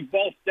to make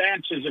both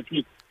dances if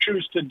you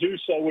choose to do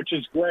so, which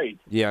is great.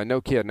 Yeah, no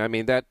kidding. I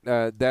mean,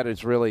 that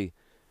is really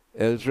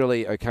It was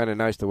really kind of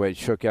nice the way it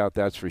shook out,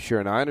 that's for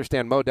sure. Now, I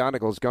understand Mo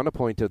Donegal is going to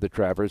point to the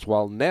Travers,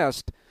 while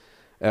Nest,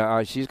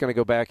 she's going to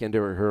go back into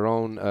her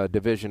own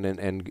division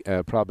and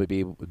probably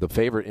be the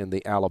favorite in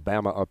the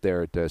Alabama up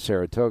there at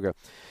Saratoga.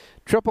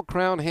 Triple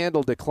Crown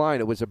handle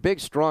declined. It was a big,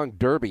 strong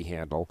Derby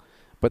handle.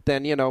 But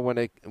then,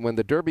 when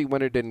the Derby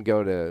winner didn't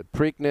go to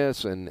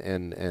Preakness and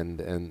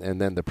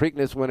then the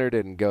Preakness winner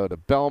didn't go to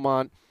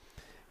Belmont,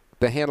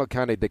 the handle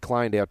kind of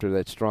declined after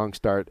that strong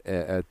start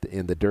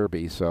in the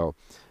Derby. So,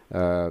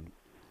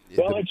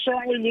 it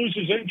certainly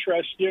loses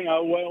interest,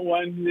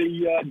 when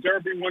the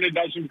Derby winner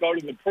doesn't go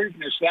to the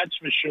Preakness, that's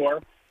for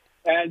sure.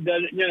 And,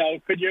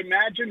 could you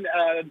imagine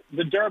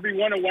the Derby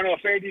winner went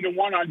off 80-1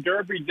 on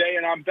Derby Day,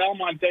 and on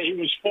Belmont Day he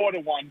was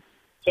 4-1.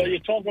 So you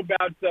talk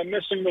about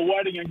missing the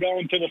wedding and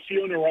going to the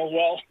funeral.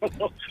 Well,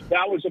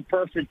 that was a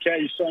perfect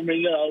case. I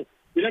mean, you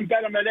didn't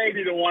bet him at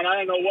 80-1. I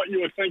don't know what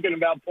you were thinking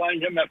about playing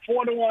him at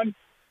 4-1,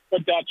 but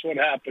that's what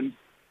happened.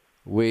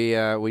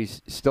 We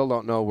still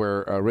don't know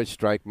where Rich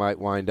Strike might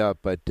wind up,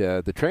 but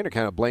the trainer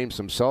kind of blames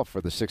himself for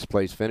the 6th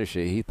place finish.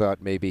 He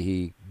thought maybe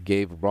he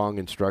gave wrong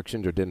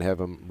instructions or didn't have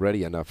him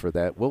ready enough for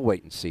that. We'll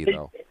wait and see,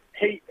 though.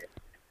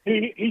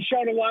 He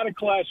showed a lot of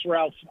class,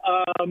 Ralph.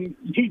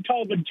 He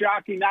told the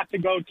jockey not to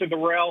go to the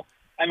rail,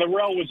 and the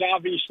rail was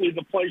obviously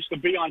the place to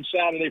be on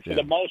Saturday for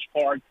the most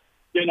part.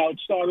 It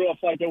started off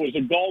like it was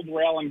a gold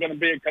rail and going to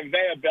be a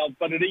conveyor belt,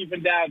 but it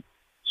evened out.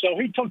 So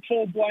he took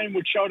full blame,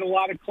 which showed a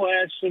lot of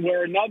class,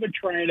 where another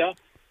trainer,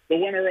 the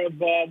winner of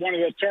one of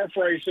the turf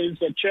races,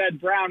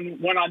 Chad Brown,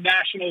 went on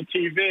national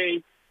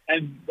TV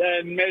and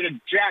made a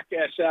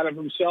jackass out of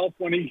himself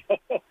when he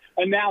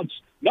announced,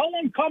 no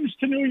one comes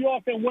to New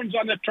York and wins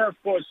on the turf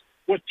course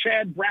with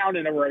Chad Brown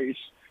in a race.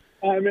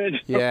 I mean,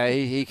 yeah,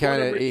 he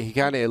kind of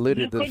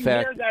alluded to the fact.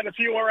 You couldn't hear that if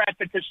you were at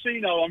the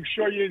casino. I'm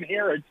sure you didn't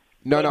hear it.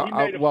 No.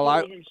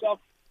 Himself.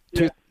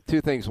 Two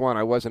things. One,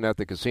 I wasn't at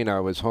the casino. I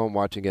was home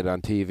watching it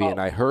on TV,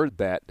 and I heard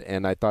that,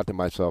 and I thought to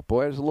myself,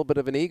 boy, there's a little bit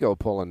of an ego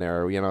pulling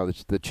there.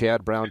 The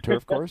Chad Brown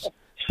turf course,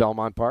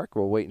 Belmont Park.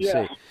 We'll wait and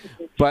see.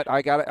 But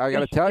I got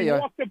to tell you, he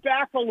walked it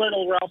back a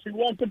little, Ralph. He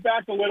walked it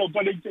back a little,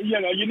 but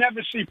you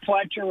never see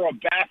Pletcher or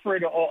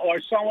Baffert or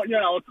someone,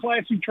 a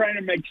classy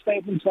trainer make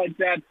statements like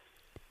that.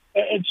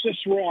 It's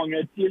just wrong.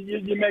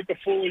 You make a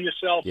fool of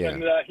yourself,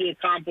 and he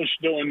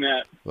accomplished doing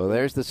that. Well,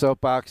 there's the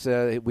soapbox.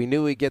 We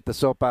knew we'd get the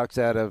soapbox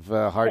out of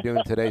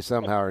Hardoon today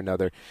somehow or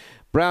another.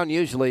 Brown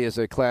usually is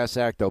a class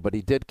act, though, but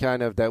he did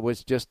that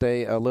was just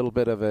a little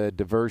bit of a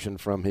diversion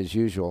from his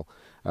usual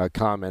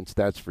comments,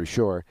 that's for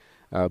sure.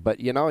 But,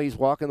 he's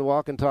walking the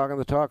walk and talking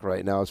the talk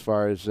right now as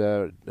far as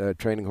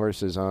training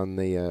horses on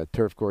the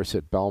turf course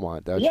at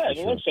Belmont. That's for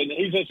sure. Listen,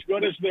 he's as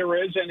good as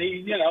there is, and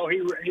he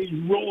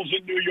rules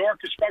in New York,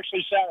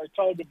 especially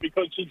Saratoga,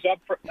 because he's up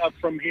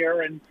from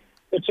here, and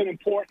it's an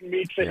important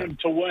meet for him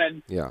to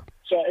win. Yeah.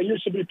 So it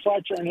used to be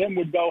Pletcher and him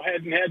would go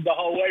head and head the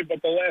whole way,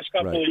 but the last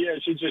couple of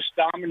years he just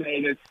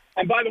dominated.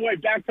 And by the way,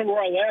 back to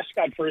Royal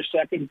Ascot for a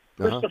second,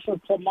 Christopher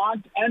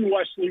Clement and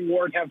Wesley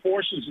Ward have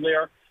horses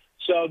there.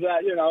 So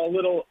that, a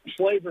little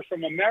flavor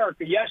from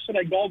America.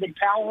 Yesterday, Golden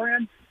Power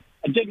ran.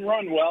 It didn't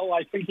run well.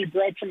 I think he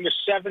broke from the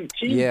 17th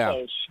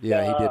post.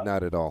 Yeah, he did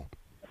not at all.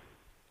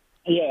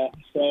 Yeah,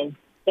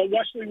 but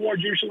Wesley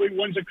Ward usually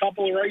wins a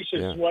couple of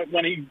races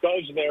when he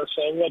goes there,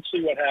 so let's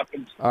see what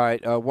happens. All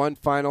right, one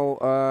final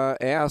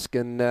ask,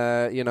 and,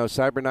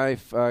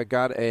 Cyberknife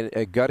got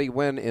a gutty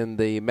win in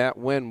the Matt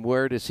Winn.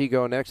 Where does he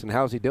go next, and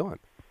how's he doing?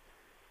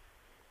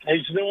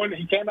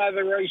 He came out of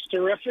the race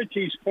terrific.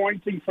 He's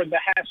pointing for the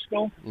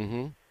Haskell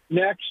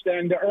next,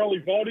 and the early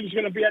voting is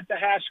going to be at the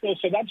Haskell,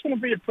 so that's going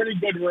to be a pretty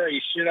good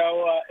race.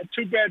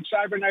 Too bad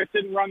Cyberknife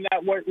didn't run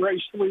that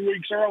race 3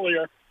 weeks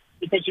earlier,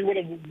 because he would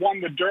have won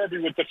the Derby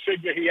with the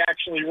figure he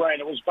actually ran.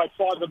 It was by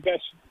far the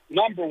best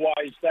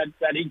number-wise that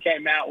he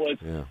came out with.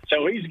 Yeah.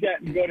 So he's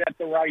getting good at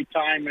the right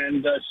time,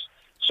 and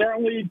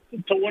certainly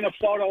to win a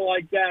photo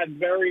like that,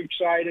 very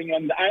exciting.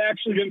 And I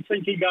actually didn't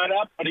think he got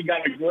up, but he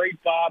got a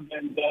great bob,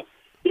 and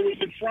he was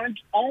in front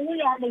only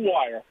on the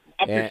wire.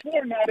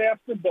 Before, not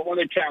after, but when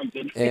it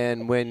counted.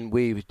 And when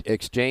we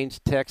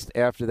exchanged text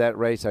after that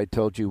race, I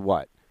told you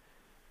what?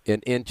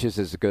 An inch is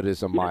as good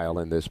as a mile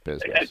in this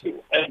business.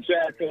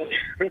 Exactly.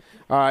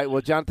 All right,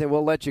 well, Jonathan,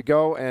 we'll let you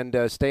go and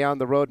stay on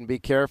the road and be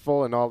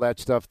careful and all that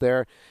stuff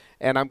there.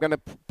 And I'm going to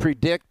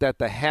predict that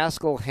the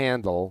Haskell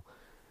handle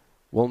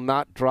will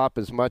not drop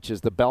as much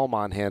as the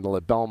Belmont handle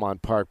at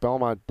Belmont Park.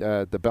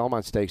 The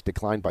Belmont Stakes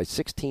declined by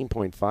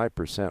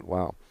 16.5%.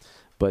 Wow.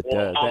 But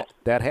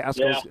that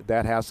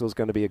Haskell's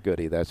going to be a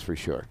goodie, that's for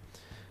sure.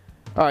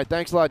 All right,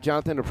 thanks a lot,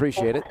 Jonathan.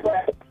 Appreciate it.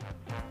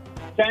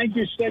 Thank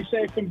you. Stay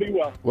safe and be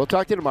well. We'll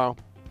talk to you tomorrow.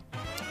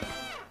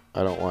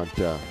 I don't want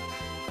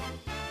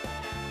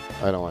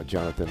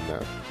Jonathan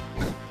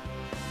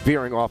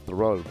veering off the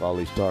road while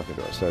he's talking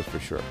to us. That's for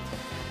sure.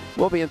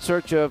 We'll be in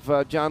search of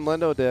John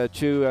Lindo to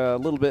chew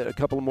a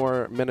couple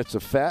more minutes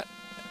of fat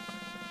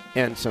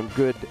and some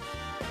good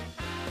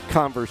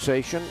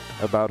conversation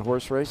about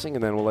horse racing,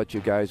 and then we'll let you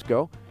guys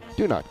go.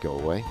 Do not go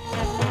away.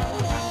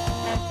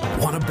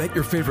 Want to bet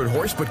your favorite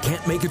horse but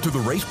can't make it to the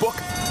race book?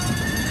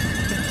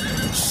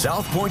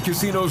 South Point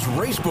Casino's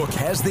Racebook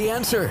has the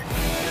answer.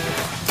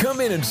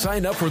 Come in and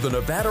sign up for the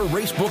Nevada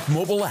Racebook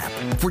mobile app.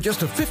 For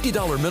just a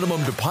 $50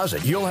 minimum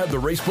deposit, you'll have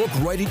the Racebook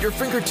right at your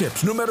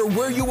fingertips, no matter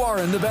where you are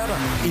in Nevada.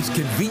 It's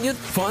convenient,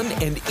 fun,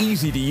 and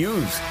easy to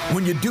use.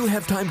 When you do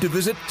have time to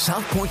visit,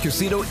 South Point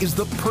Casino is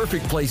the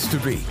perfect place to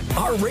be.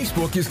 Our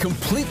Racebook is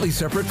completely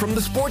separate from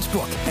the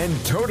Sportsbook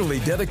and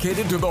totally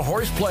dedicated to the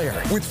horse player.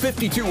 With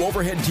 52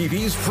 overhead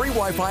TVs, free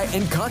Wi-Fi,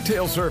 and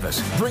cocktail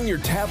service. Bring your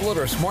tablet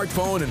or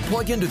smartphone and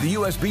plug into the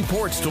USB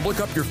ports to look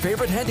up your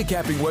favorite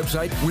handicapping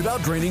website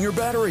without draining your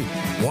battery.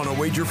 Want to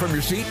wager from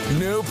your seat?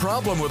 No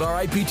problem with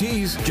our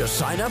IPTs. Just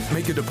sign up,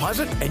 make a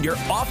deposit, and you're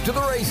off to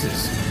the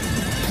races.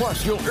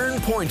 Plus, you'll earn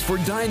points for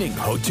dining,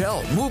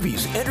 hotel,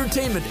 movies,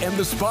 entertainment, and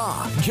the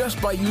spa just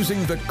by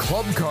using the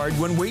club card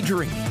when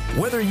wagering.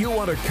 Whether you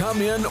want to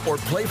come in or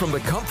play from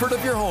the comfort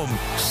of your home,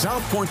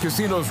 South Point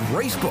Casino's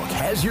Racebook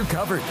has you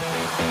covered.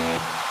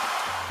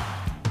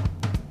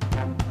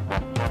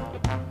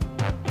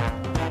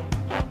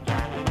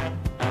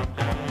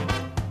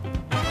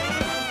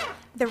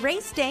 The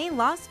Race Day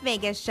Las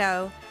Vegas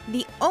Show,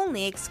 the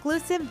only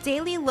exclusive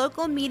daily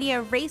local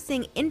media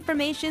racing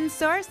information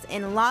source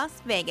in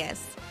Las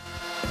Vegas.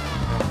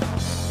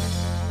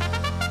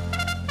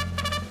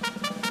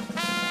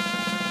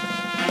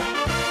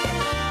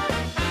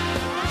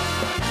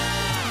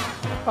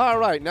 All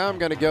right, now I'm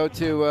going to go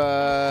to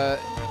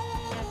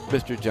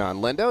Mr. John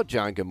Lindo.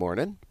 John, good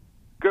morning.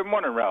 Good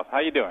morning, Ralph. How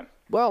you doing?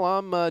 Well,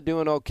 I'm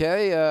doing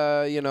okay.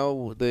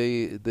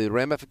 The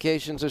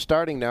ramifications are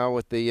starting now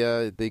with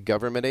the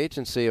government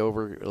agency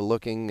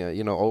overlooking,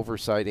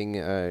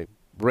 oversighting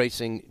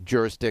racing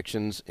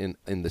jurisdictions in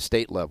the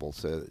state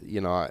levels.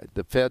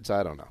 The feds,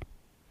 I don't know.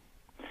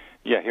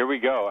 Yeah, here we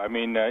go. I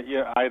mean,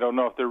 I don't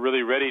know if they're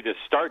really ready to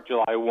start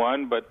July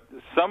 1, but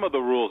some of the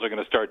rules are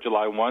going to start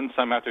July 1.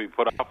 Some have to be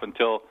put off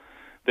until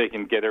they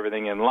can get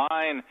everything in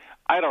line.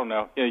 I don't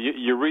know.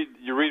 You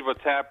read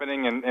what's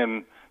happening,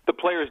 and the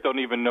players don't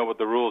even know what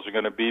the rules are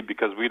going to be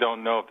because we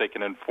don't know if they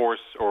can enforce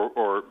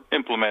or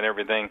implement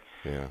everything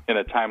in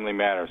a timely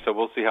manner. So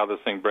we'll see how this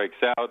thing breaks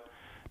out.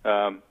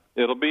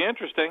 It'll be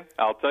interesting,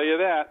 I'll tell you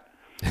that.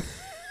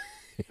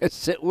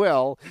 Yes, it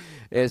will,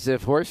 as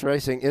if horse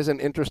racing isn't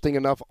interesting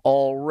enough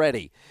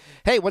already.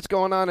 Hey, what's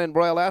going on in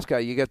Royal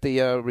Ascot? You get the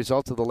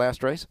results of the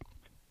last race?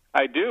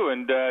 I do,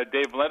 and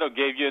Dave Valento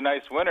gave you a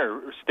nice winner.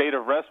 State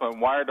of Rest went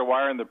wire to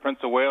wire in the Prince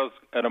of Wales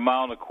at 1.25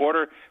 miles.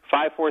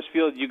 5-horse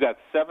field, you got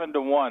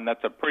 7-1.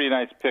 That's a pretty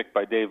nice pick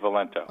by Dave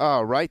Valento.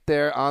 Oh, right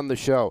there on the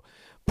show.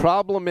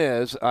 Problem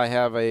is, I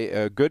have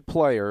a good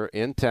player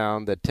in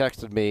town that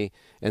texted me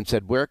and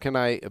said, "Where can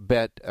I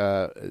bet,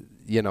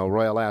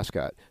 Royal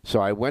Ascot?" So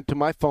I went to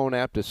my phone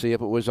app to see if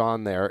it was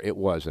on there. It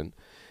wasn't,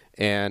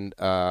 and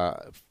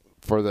I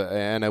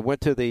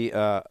went to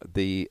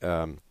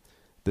the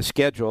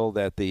schedule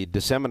that the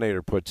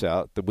disseminator puts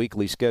out, the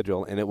weekly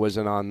schedule, and it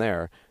wasn't on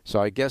there.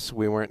 So I guess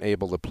we weren't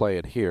able to play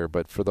it here.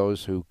 But for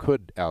those who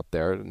could out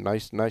there,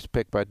 nice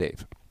pick by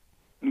Dave.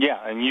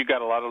 Yeah, and you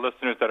got a lot of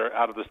listeners that are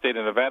out of the state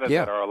of Nevada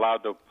that are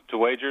allowed to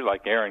wager,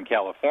 like they're in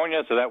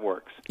California, so that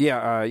works.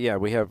 Yeah,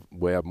 we have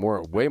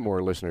way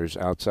more listeners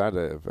outside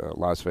of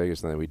Las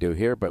Vegas than we do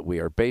here, but we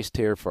are based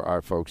here for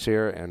our folks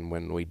here, and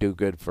when we do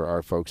good for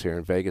our folks here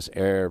in Vegas,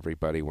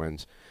 everybody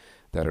wins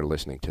that are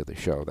listening to the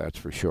show, that's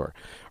for sure.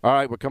 All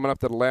right, we're coming up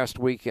to the last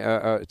week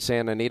at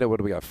Santa Anita. What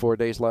do we got, 4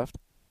 days left?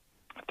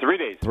 3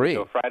 days. 3.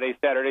 So Friday,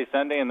 Saturday,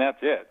 Sunday, and that's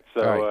it.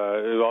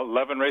 So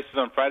 11 races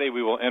on Friday.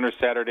 We will enter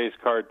Saturday's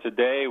card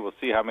today. We'll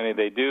see how many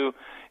they do.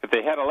 If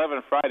they had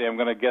 11 Friday, I'm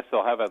going to guess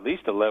they'll have at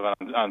least 11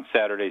 on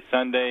Saturday,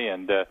 Sunday.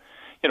 And,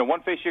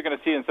 one face you're going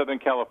to see in Southern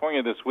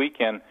California this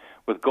weekend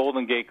with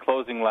Golden Gate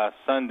closing last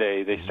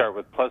Sunday. They start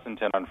with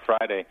Pleasanton on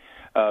Friday.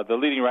 The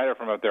leading rider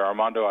from up there,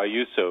 Armando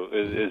Ayuso,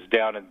 is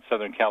down in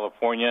Southern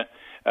California.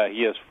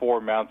 He has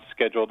 4 mounts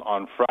scheduled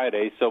on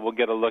Friday, so we'll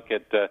get a look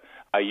at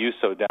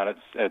Ayuso down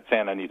at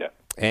Santa Anita.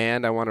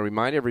 And I want to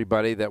remind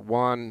everybody that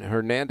Juan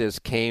Hernandez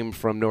came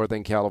from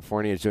Northern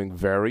California. He's doing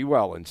very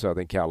well in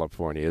Southern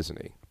California,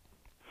 isn't he?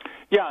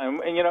 Yeah,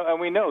 and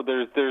we know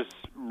there's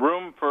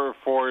room for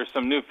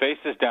some new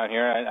faces down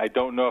here. I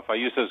don't know if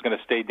Ayuso is going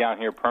to stay down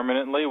here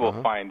permanently.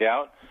 We'll find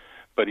out.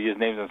 But he is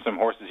named on some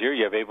horses here.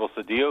 You have Abel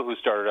Cedillo, who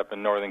started up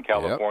in Northern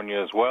California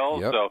as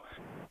well. Yep. So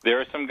there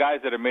are some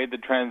guys that have made the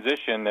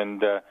transition, and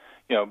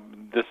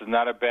this is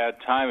not a bad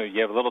time.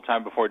 You have a little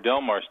time before Del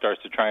Mar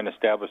starts to try and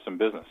establish some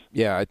business.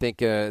 Yeah, I think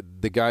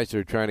the guys that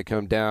are trying to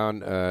come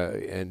down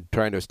and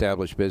trying to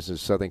establish business,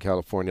 Southern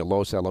California,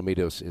 Los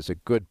Alamitos is a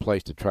good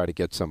place to try to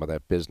get some of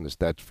that business,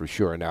 that's for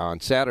sure. Now, on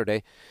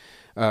Saturday,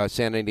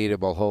 Santa Anita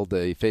will hold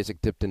the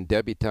Fasig-Tipton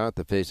Debutante,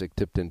 the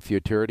Fasig-Tipton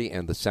Futurity,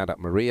 and the Santa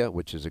Maria,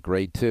 which is a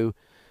Grade 2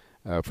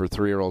 for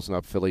 3-year-olds and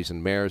up fillies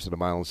and mares at 1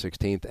 mile and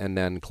 16th. And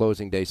then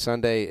closing day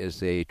Sunday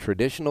is a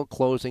traditional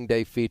closing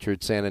day feature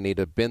at Santa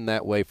Anita, been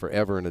that way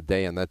forever and a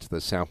day, and that's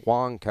the San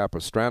Juan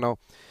Capistrano,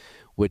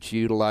 which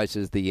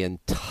utilizes the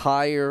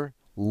entire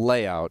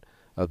layout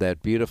of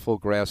that beautiful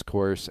grass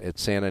course at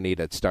Santa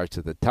Anita. It starts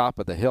at the top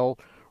of the hill,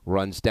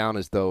 runs down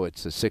as though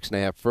it's a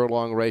 6.5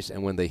 furlong race,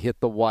 and when they hit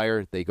the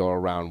wire, they go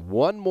around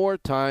one more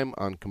time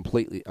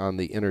completely on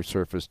the inner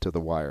surface to the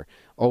wire.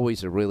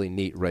 Always a really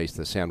neat race,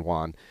 the San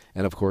Juan,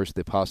 and of course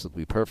the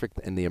Possibly Perfect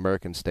and the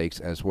American Stakes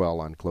as well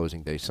on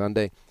closing day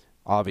Sunday.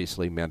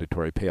 Obviously,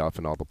 mandatory payoff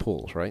in all the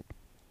pools, right?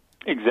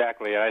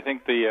 Exactly. I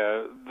think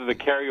the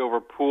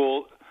carryover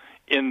pool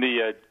in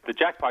the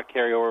jackpot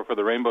carryover for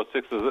the Rainbow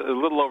Six is a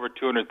little over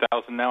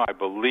 200,000 now, I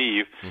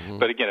believe. Mm-hmm.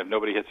 But again, if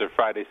nobody hits their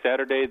Friday,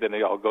 Saturday, then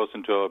it all goes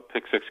into a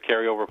pick six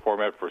carryover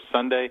format for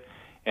Sunday,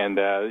 and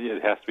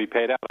it has to be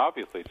paid out,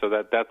 obviously. So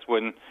that's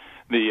when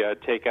the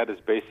takeout is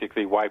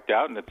basically wiped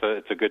out, and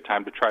it's a good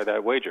time to try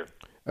that wager.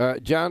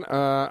 John,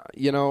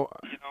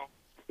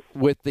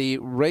 with the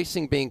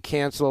racing being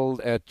canceled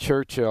at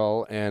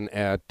Churchill and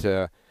at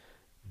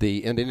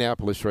the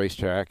Indianapolis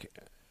racetrack,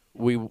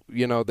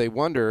 they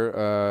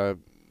wonder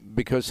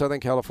because Southern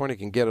California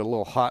can get a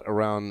little hot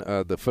around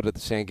the foot of the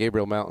San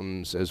Gabriel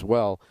Mountains as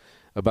well,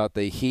 about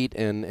the heat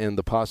and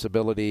the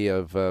possibility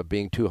of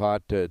being too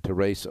hot to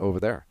race over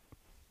there.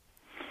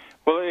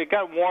 Well, it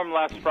got warm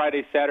last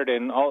Friday, Saturday,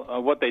 and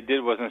what they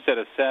did was instead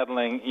of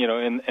saddling,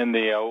 in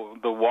the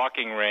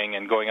walking ring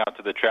and going out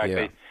to the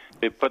track,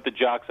 they put the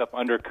jocks up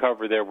under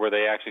cover there, where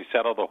they actually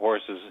saddle the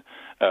horses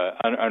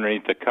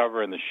underneath the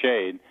cover in the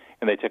shade,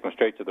 and they took them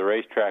straight to the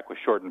racetrack with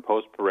shortened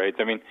post parades.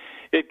 I mean,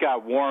 it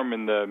got warm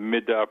in the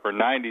mid to upper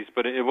 90s,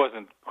 but it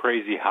wasn't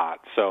crazy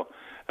hot. So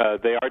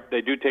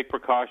they do take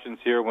precautions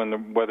here when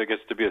the weather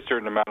gets to be a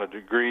certain amount of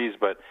degrees,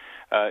 but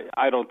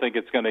I don't think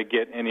it's going to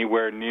get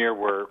anywhere near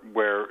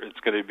where it's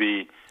going to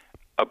be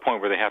a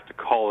point where they have to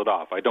call it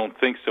off. I don't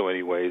think so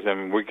anyways. I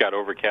mean, we've got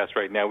overcast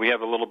right now. We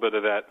have a little bit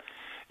of that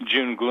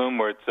June gloom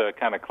where it's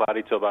kind of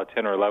cloudy till about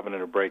 10 or 11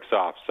 and it breaks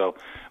off. So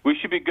we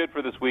should be good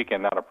for this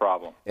weekend, not a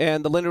problem.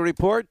 And the Linda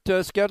Report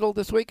scheduled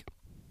this week?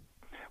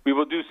 We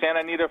will do Santa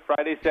Anita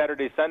Friday,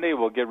 Saturday, Sunday.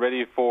 We'll get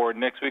ready for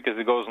next week as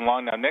it goes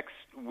along. Now, next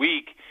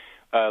week,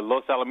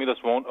 Los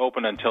Alamitos won't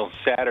open until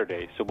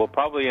Saturday, so we'll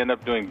probably end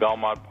up doing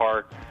Belmont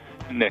Park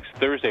next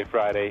Thursday,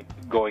 Friday,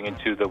 going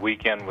into the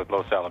weekend with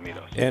Los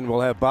Alamitos. And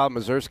we'll have Bob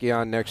Mazursky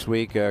on next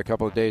week, a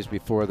couple of days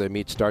before the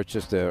meet starts,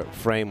 just to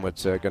frame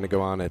what's going to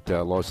go on at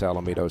Los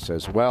Alamitos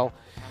as well.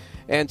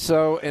 And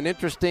so an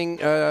interesting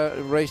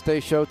race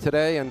day show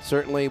today, and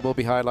certainly we'll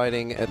be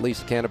highlighting at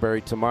least Canterbury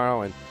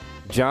tomorrow. And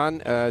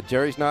John,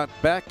 Jerry's not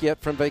back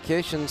yet from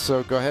vacation,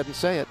 so go ahead and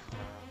say it.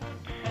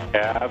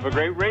 Have a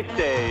great race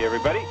day,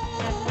 everybody.